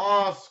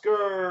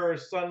 Oscar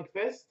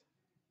Sundqvist.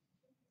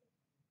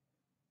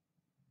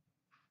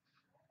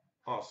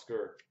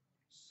 Oscar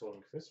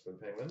Sundqvist for the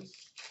Penguins.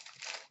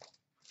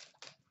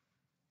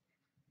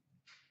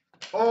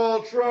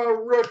 Ultra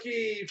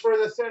rookie for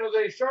the San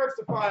Jose Sharks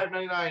to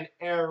 5.99,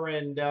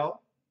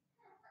 Arundel.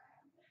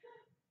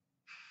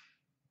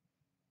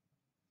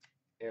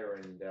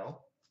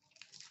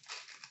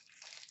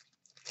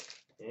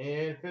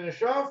 And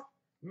finish off,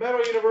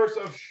 Metal Universe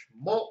of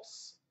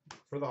Schmaltz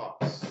for the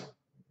Hawks.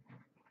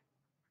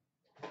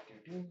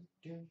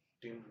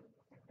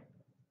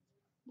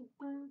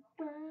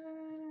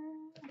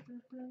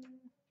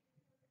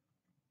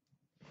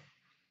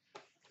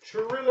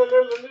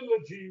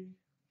 Trilogy.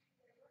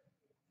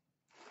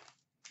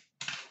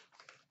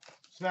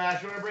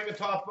 Smash, you want to bring the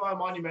top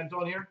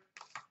Monumental in here?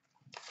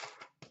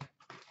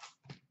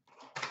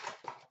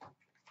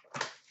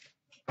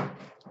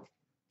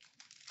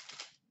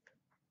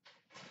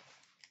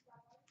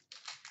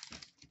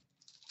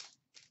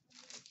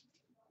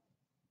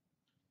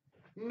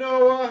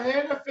 Noah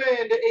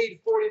Hannafin to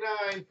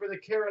 8.49 for the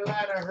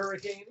Carolina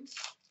Hurricanes.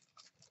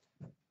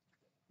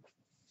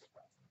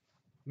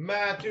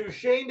 Matthew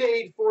Shane to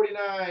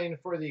 8.49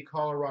 for the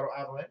Colorado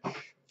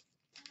Avalanche.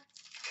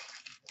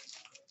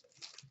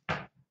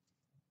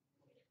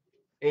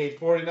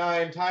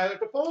 8.49 Tyler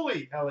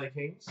Toffoli, LA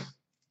Kings.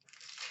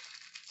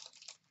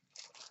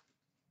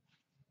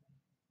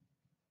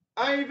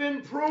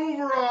 Ivan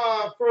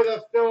Provorov for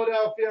the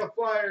Philadelphia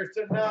Flyers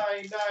to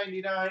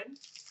 9.99.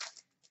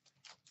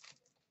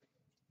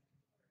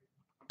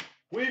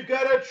 We've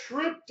got a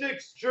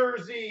Triptychs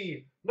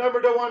jersey,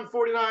 number to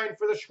 149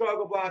 for the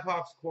Chicago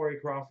Blackhawks, Corey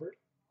Crawford.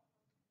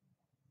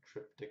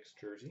 Triptychs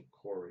jersey,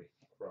 Corey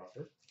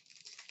Crawford.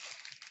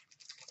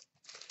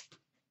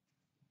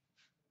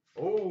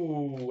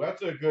 Oh,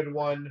 that's a good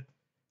one.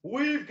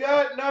 We've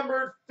got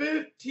number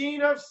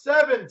 15 of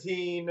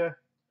 17,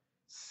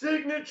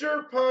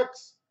 signature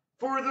pucks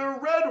for the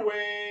Red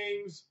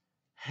Wings,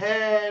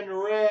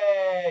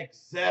 Henrik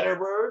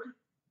Zetterberg.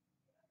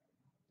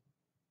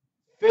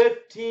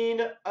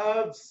 15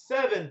 of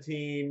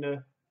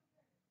 17,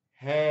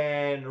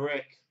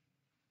 Henrik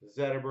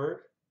Zetterberg.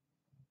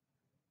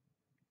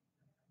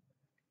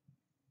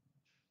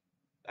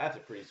 That's a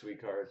pretty sweet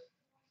card.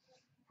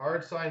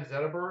 Hard signed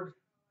Zetterberg.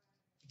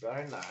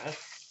 Very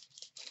nice.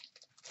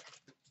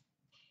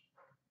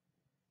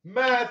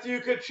 Matthew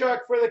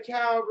Tkachuk for the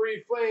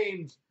Calgary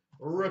Flames.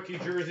 Rookie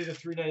jersey to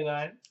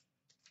 3.99.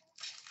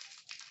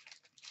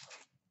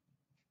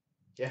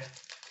 Yeah,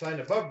 signed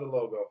above the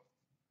logo.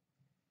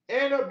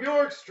 And a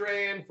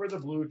Bjorkstrand for the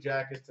Blue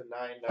Jackets to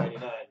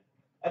 9.99.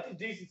 That's a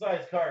decent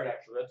sized card,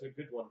 actually. That's a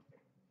good one.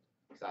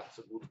 That's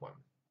a good one.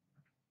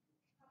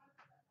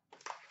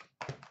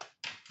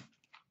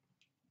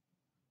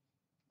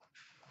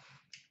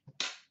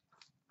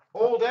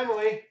 Old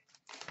Emily.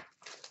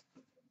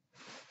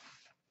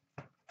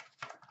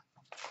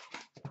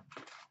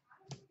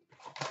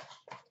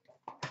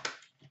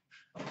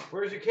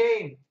 Where's your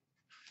cane?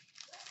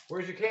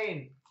 Where's your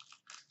cane?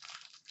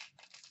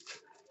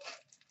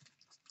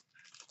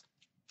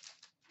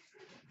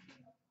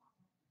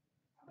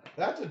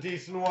 That's a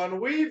decent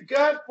one. We've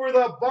got for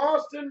the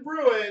Boston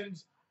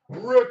Bruins,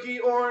 rookie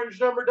orange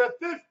number to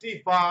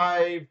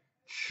 55,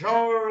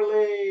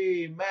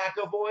 Charlie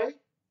McAvoy.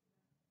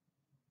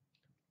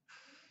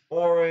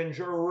 Orange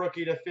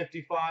rookie to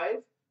 55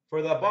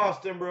 for the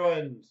Boston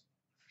Bruins,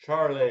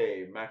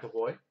 Charlie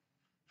McAvoy.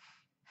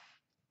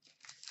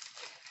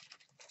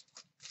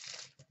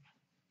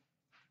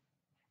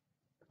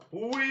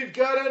 We've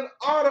got an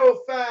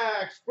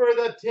Autofax for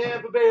the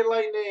Tampa Bay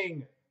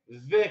Lightning,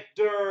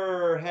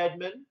 Victor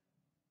Hedman.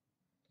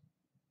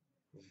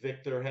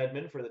 Victor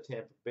Hedman for the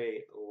Tampa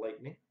Bay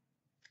Lightning.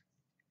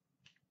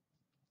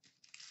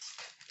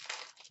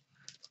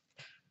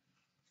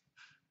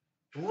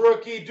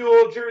 Rookie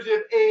dual jersey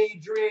of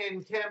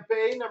Adrian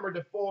Kempe, number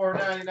to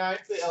 4.99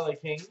 for the LA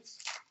Kings.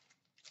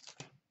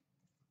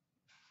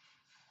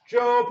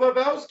 Joe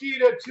Pavelski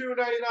to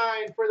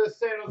 2.99 for the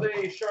San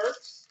Jose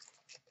Sharks,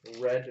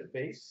 red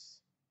base.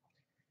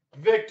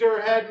 Victor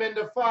Hedman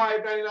to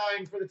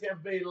 5.99 for the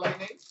Tampa Bay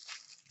Lightning.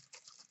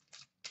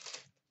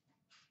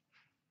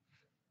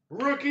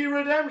 Rookie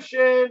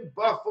redemption,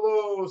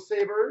 Buffalo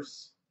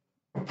Sabres.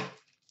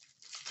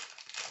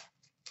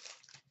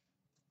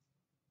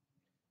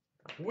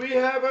 We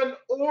have an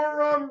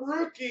Orem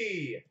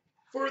rookie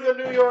for the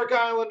New York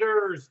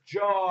Islanders,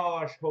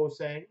 Josh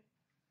Hosang.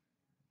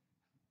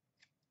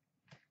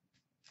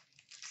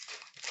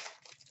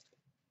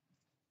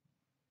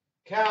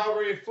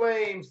 Calgary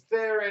Flames,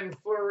 Theron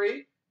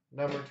Fleury,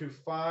 number to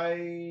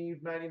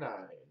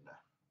 5.99.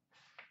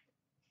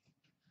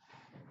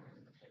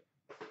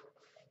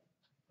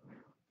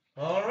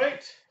 All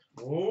right,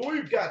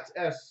 we've got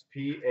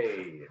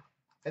SPA.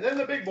 And then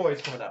the big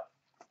boys coming up.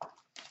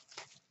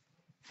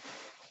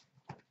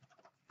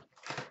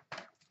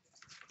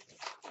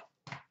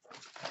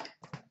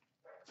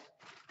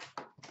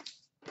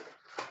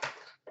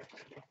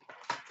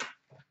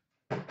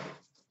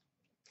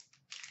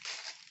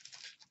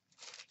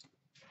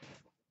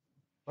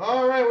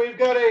 All right, we've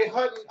got a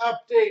Hutton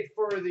update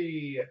for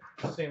the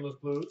St. Louis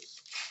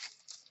Blues.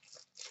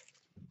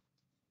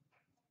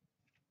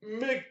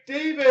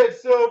 McDavid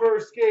silver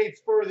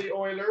skates for the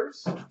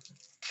Oilers.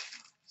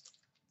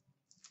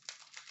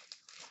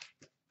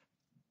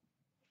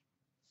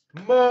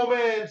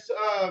 Moments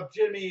of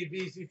Jimmy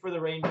Vesey for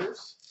the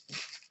Rangers.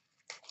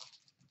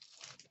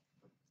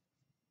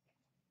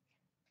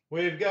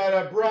 We've got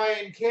a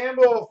Brian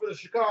Campbell for the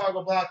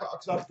Chicago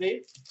Blackhawks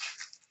update.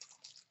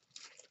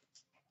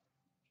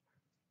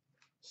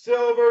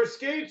 Silver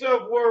skates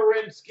of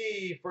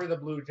Werenski for the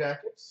Blue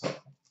Jackets.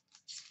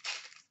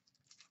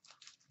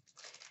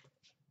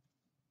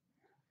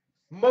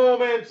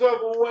 Moments of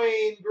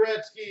Wayne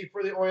Gretzky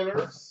for the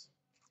Oilers.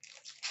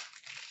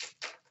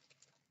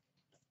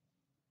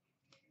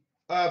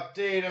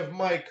 Update of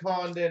Mike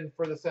Condon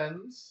for the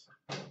Sens.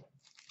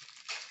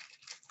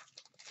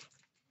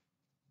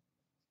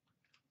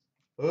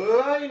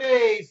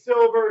 Line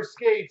silver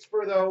skates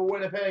for the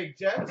Winnipeg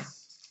Jets.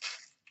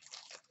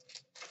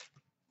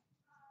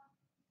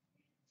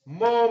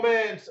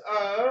 Moments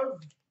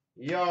of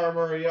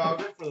Jaromir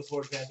Jagr for the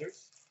Florida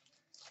Panthers.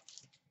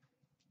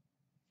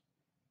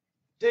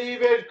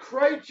 David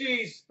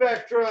Krejci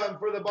Spectrum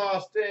for the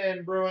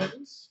Boston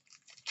Bruins.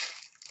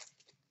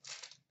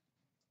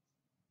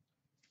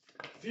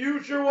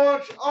 Future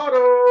Watch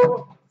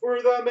Auto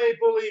for the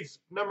Maple Leafs,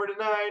 number to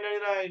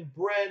 999,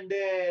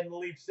 Brendan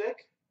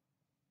Leipsic.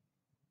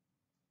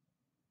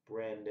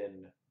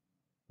 Brandon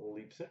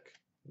Leipsic,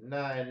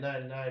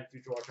 999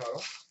 Future Watch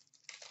Auto.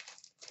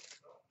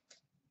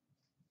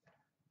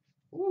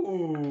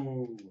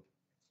 Ooh.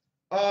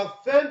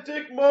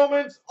 Authentic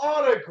Moments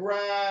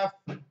autograph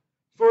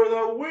for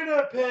the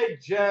Winnipeg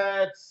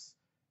Jets,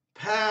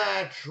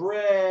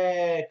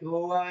 Patrick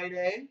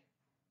Laine.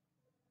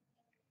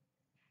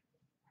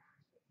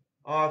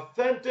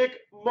 Authentic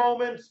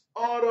Moments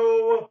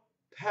auto,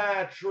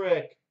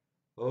 Patrick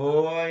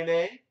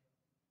Laine.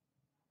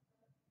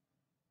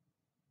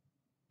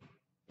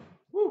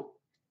 Woo.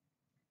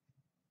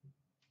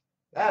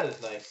 That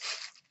is nice.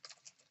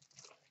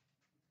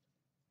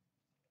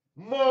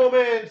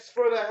 Moments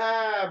for the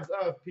Habs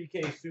of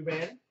PK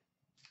Subban.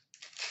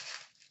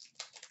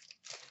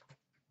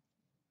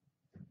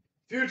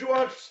 Future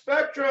Watch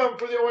Spectrum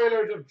for the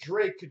Oilers of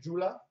Drake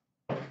Caggiula.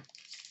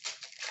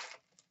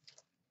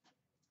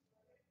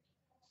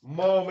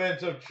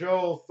 Moments of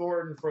Joe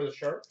Thornton for the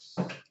Sharks.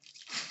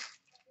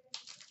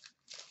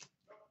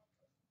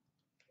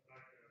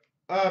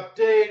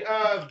 Update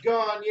of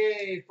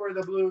Gagne for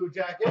the Blue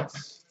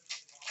Jackets.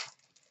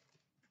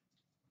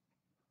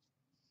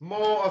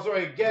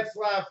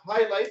 Getzlaf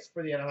highlights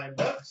for the Anaheim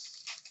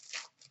Ducks.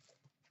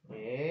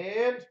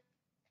 And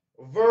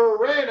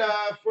Verena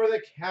for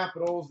the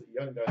Capitals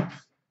Young Guns.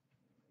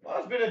 Well,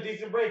 it's been a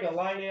decent break. A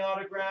Line A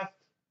autograph,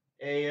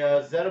 a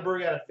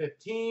Zetterberg out of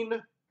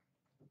 15.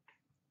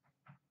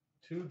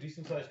 Two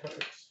decent sized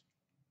cards.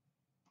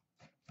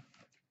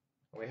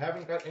 We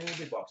haven't got any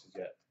big boxes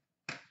yet.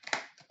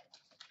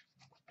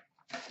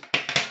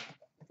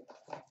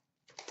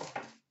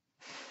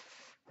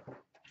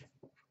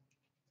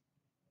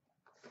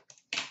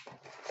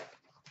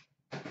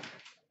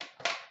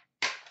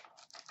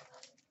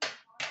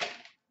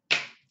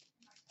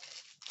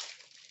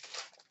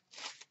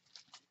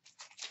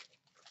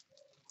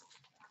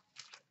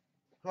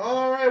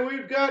 All right,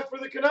 we've got for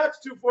the Canucks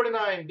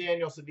 249,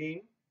 Daniel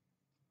Sedin.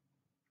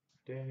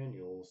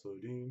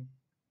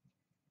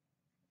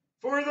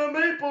 For the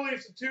Maple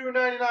Leafs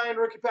 299,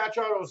 rookie patch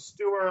auto,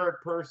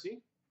 Stuart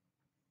Percy.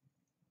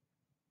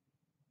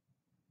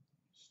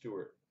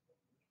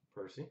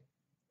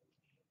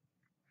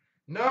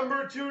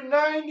 Number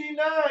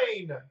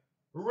 299,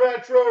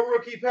 retro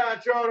rookie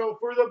patch auto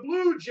for the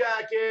Blue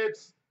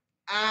Jackets,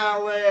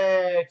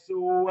 Alex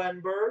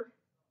Wenberg.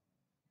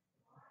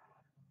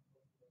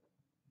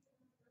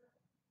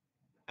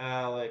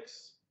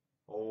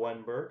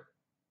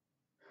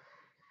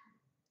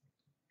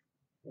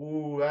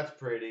 Ooh, that's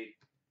pretty.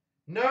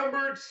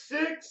 Numbered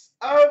 6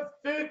 of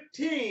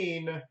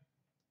 15.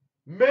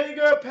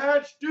 Mega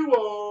Patch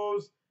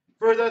Duos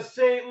for the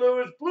St.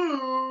 Louis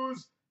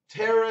Blues,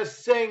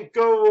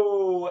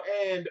 Tarasenko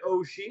and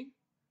Oshie.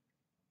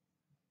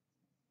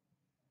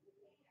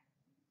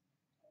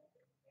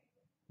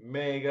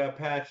 Mega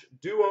Patch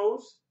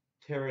Duos,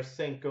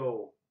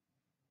 Tarasenko,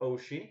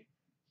 Oshie.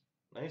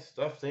 Nice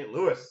stuff, St.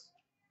 Louis.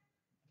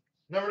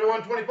 Number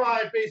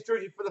 125, base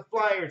jersey for the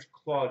Flyers,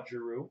 Claude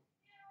Giroux.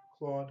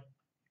 For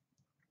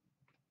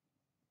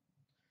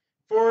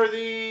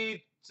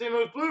the St.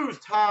 Louis Blues,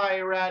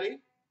 Ty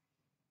Ratty.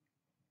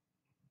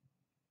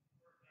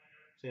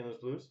 St. Louis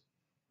Blues.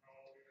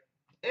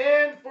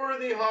 And for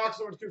the Hawks,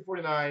 number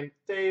 249,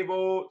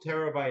 Teuvo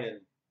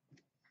Teravainen.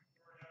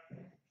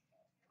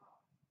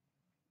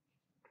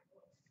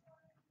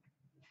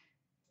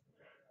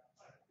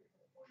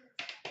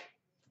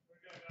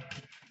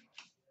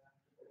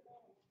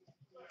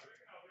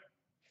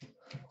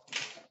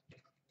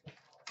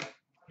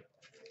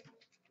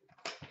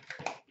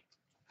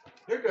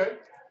 You're good.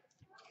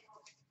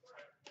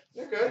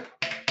 You're good.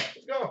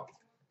 Let's go.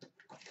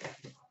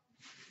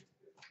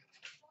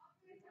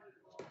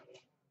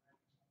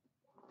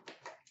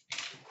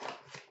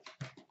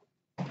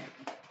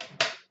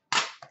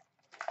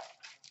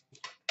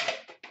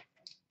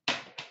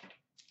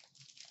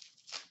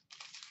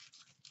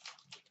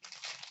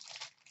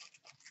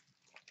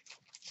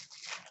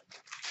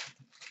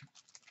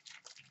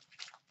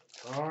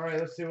 All right,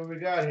 let's see what we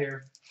got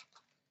here.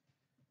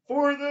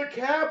 For the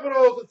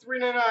Capitals, the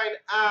 399,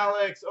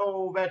 Alex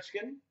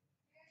Ovechkin.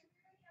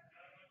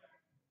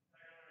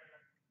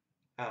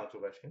 Alex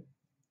Ovechkin.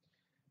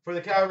 For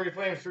the Calgary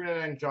Flames,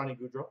 399, Johnny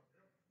Gaudreau.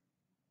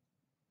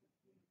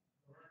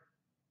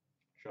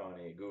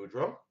 Johnny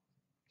Gaudreau.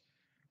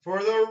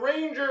 For the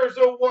Rangers,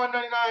 a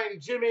 199,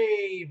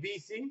 Jimmy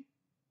Vesey.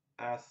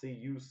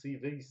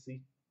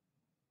 ICUCVC.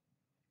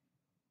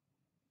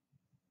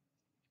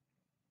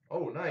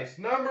 Oh, nice.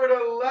 Numbered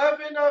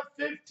 11 of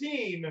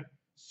 15.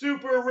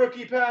 Super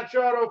rookie patch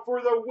auto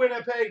for the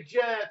Winnipeg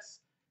Jets,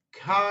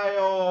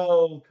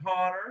 Kyle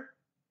Connor.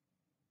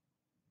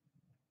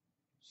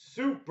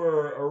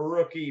 Super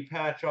rookie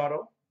patch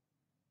auto,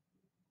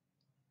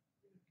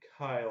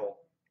 Kyle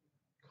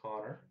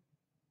Connor.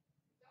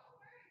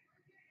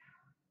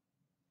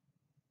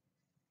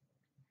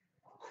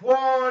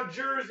 Quad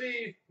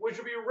jersey, which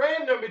will be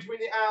random between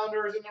the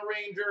Islanders and the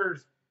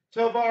Rangers,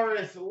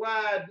 Tavares,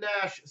 Ladd,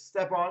 Nash,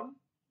 Stepan.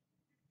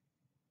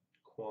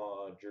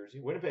 Quad jersey.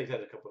 Winnipeg's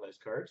had a couple nice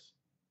cards.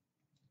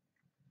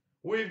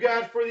 We've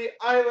got for the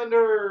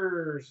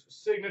Islanders,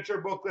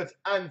 signature booklets,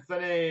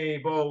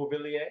 Anthony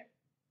Beauvillier.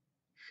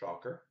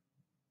 Shocker.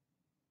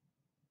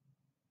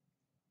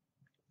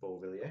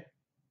 Beauvillier.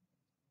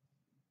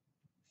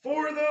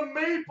 For the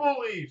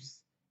Maple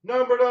Leafs,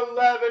 numbered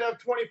 11 of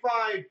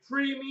 25,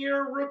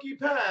 premier rookie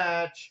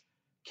patch,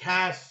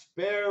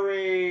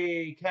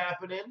 Kasperi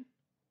Kapanen.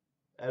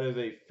 That is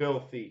a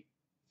filthy,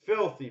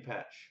 filthy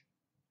patch.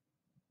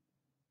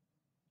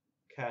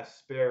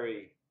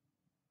 Kasperi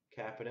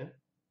Kapanen.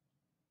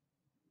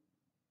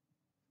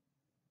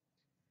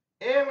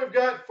 And we've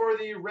got for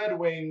the Red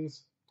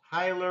Wings,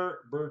 Tyler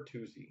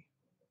Bertuzzi.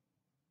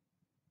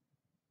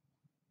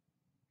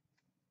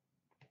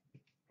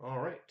 All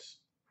right.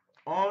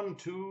 On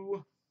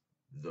to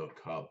the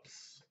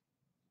Cubs.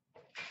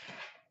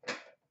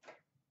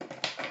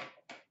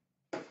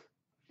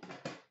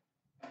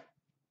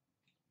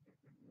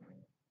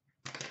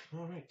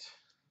 All right.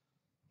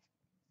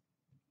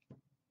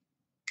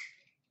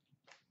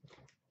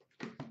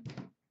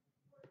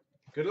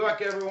 Good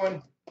luck,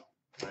 everyone.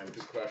 Time to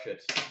crush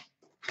it.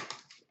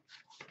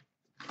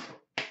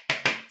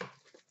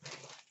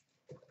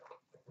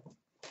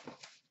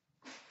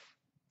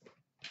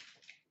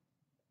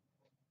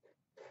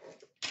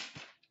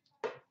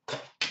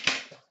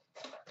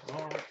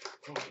 All right.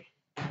 Okay.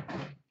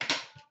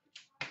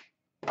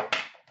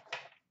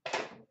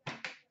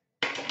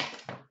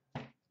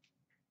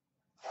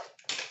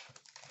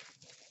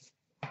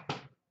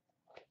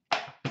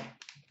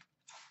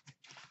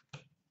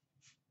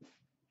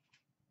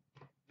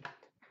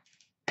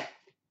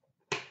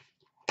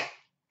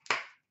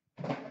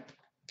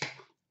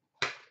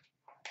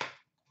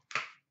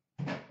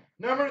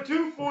 Number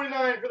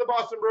 249 for the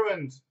Boston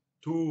Bruins,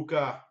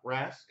 Tuukka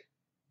Rask.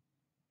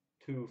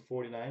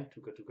 249,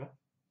 Tuukka.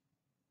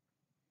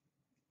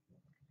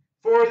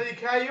 For the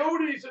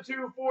Coyotes, a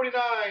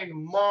 249,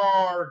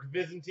 Mark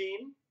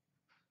Byzantine.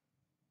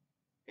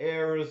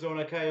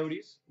 Arizona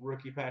Coyotes,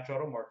 rookie patch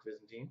auto, Mark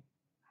Byzantine.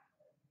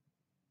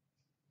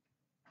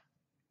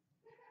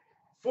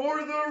 For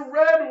the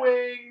Red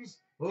Wings,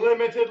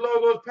 limited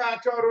logos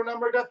patch auto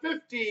number to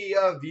 50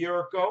 of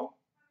Yurko.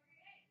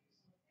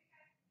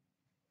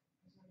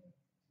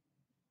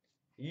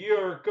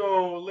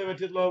 Yurko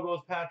limited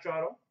logos patch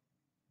auto.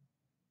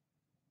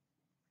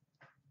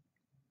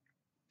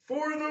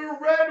 For the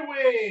Red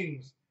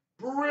Wings,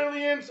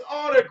 Brilliance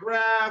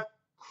autograph,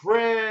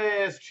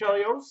 Chris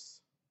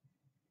Chelios.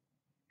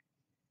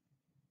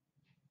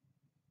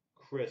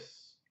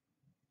 Chris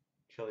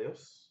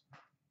Chelios.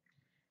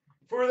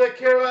 For the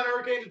Carolina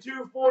Hurricanes,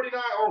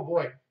 249. Oh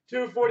boy,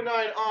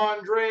 249.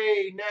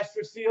 Andre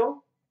Nestrasil.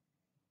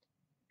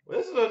 Well,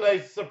 this is a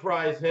nice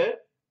surprise hit.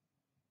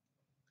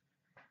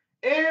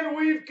 And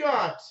we've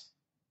got,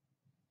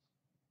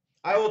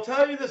 I will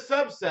tell you the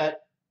subset.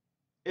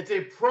 It's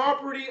a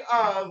property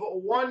of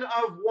 1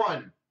 of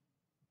 1.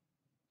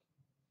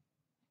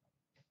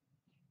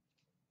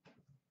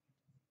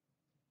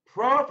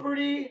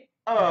 Property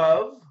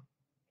of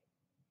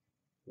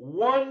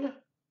 1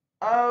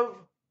 of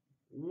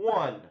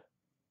 1.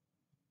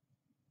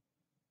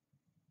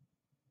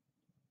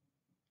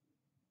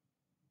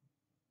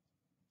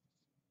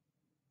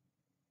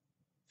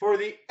 For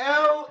the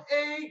LA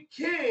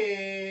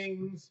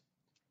Kings,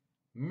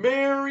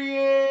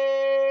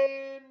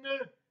 Marian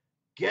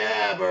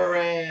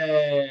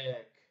Gaborik.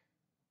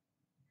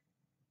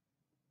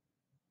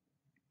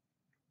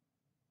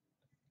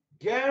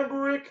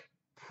 Gaborik,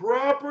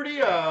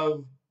 property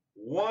of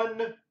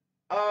 1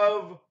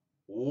 of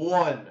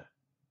 1.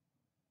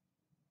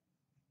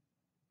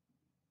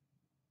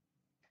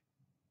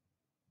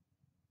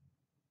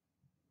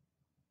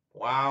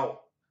 Wow.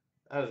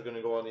 That is going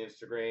to go on the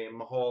Instagram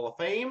Hall of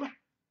Fame.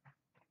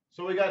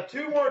 So we got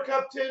 2 more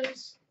cup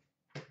tins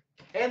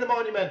and the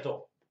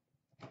Monumental.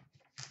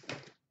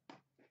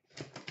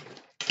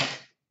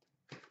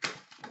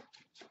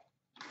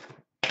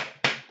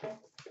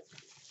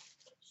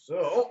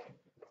 So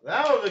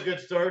that was a good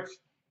start.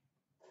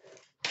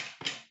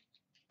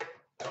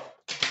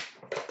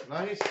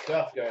 Nice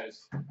stuff,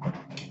 guys.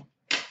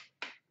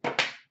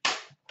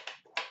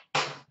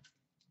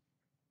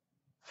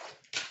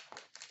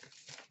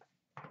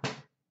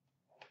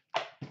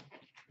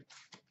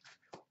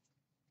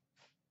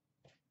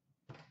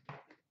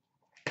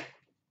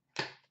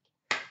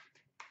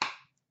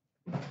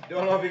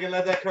 Don't know if you can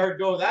let that card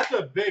go. That's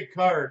a big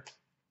card.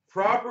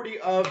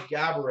 Property of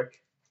Gaborik.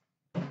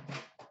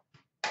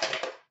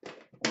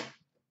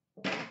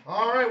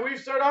 All right, we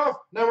start off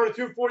number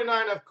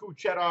 249 of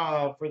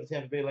Kucherov for the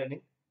Tampa Bay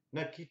Lightning.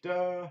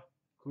 Nikita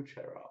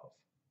Kucherov.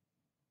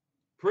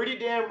 Pretty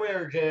damn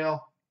rare,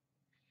 JL.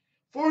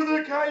 For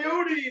the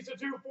Coyotes, a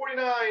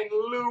 249,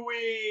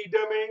 Louis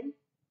Domingue.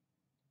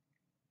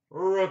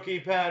 Rookie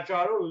patch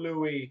auto,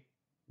 Louis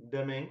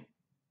Domingue.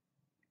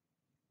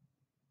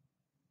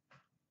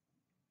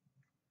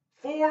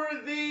 For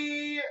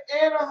the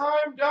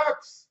Anaheim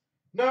Ducks,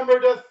 number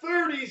to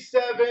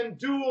 37,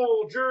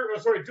 dual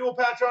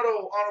patch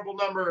auto, honorable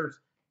numbers,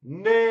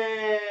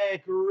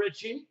 Nick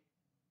Ritchie.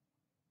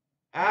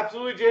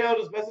 Absolutely, JL,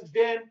 just message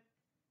Dan.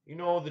 You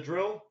know the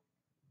drill.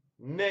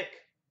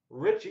 Nick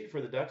Ritchie for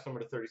the Ducks,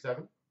 number to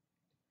 37.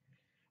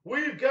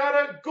 We've got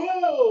a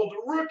gold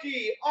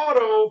rookie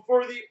auto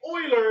for the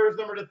Oilers,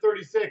 number to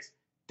 36,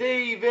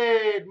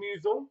 David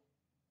Musil.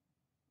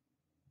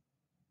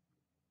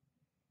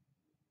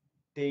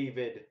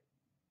 David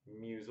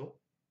Musil.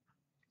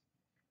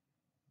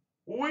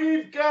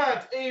 We've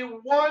got a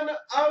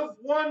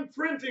 1-of-1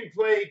 printing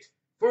plate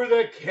for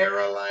the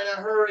Carolina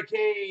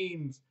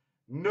Hurricanes,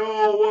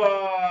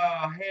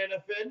 Noah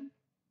Hanifin.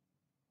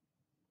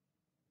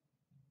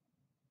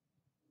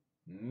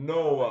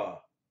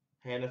 Noah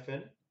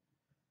Hanifin.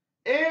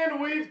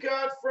 And we've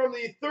got from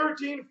the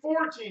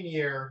 13-14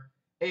 year,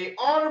 a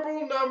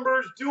honorable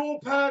numbers dual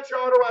patch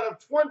auto out of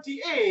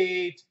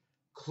 28,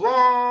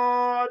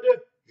 Claude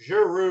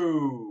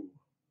Giroux.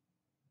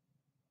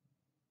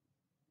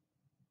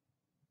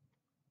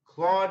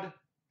 Claude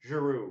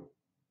Giroux.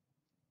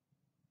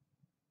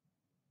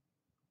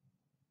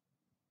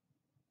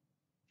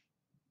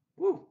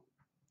 Woo.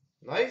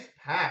 Nice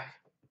pack.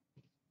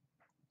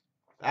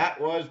 That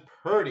was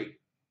pretty.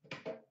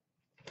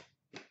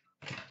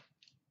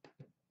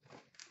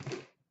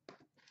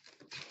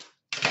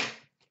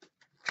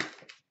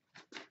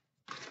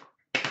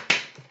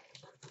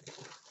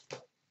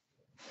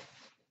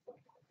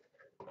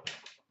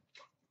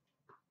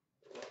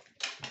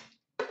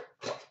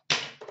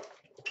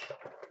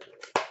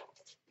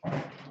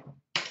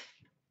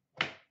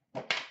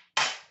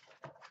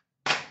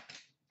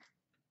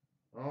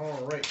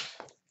 All right.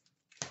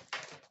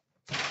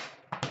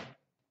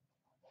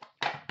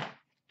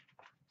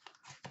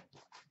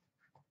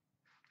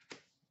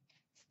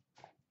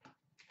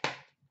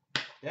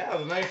 Yeah,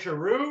 the nice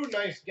Giroux,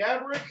 nice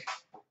Gaborik.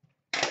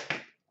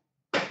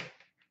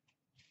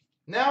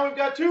 Now we've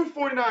got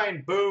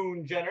 249,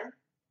 Boone Jenner.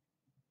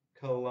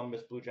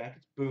 Columbus Blue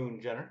Jackets,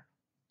 Boone Jenner.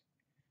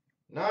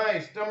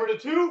 Nice. Number to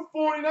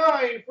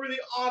 249 for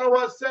the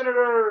Ottawa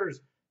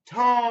Senators,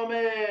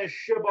 Thomas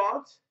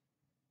Chabot.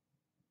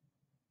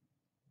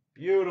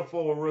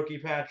 Beautiful rookie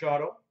patch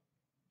auto,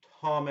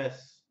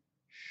 Thomas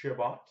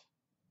Chabot.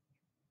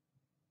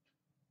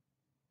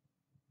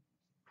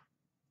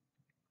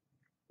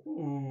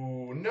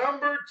 Ooh,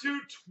 number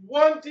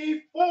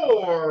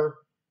 224,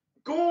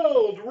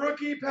 gold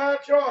rookie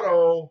patch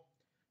auto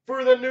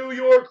for the New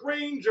York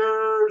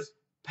Rangers,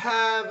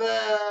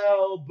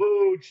 Pavel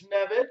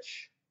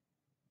Buchnevich.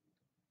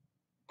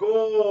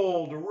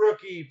 Gold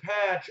rookie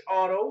patch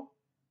auto,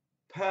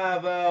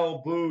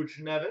 Pavel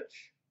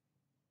Buchnevich.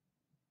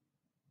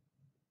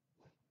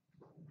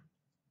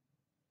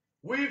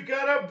 We've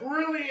got a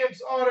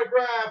brilliance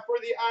autograph for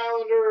the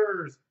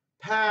Islanders,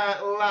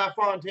 Pat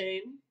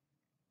LaFontaine.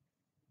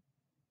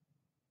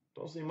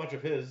 Don't see much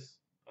of his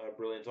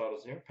brilliance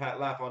autos here. Pat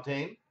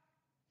LaFontaine.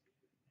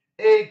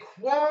 A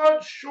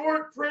quad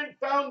short print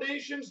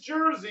Foundations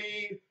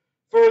jersey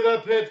for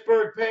the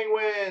Pittsburgh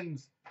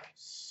Penguins,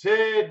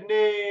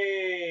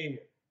 Sidney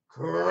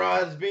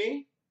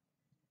Crosby.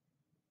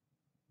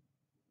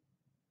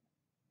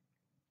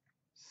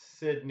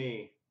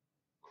 Sidney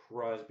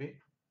Crosby.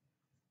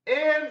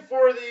 And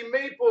for the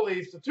Maple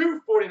Leafs, the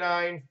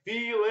 249,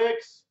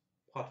 Felix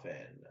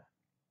Potvin.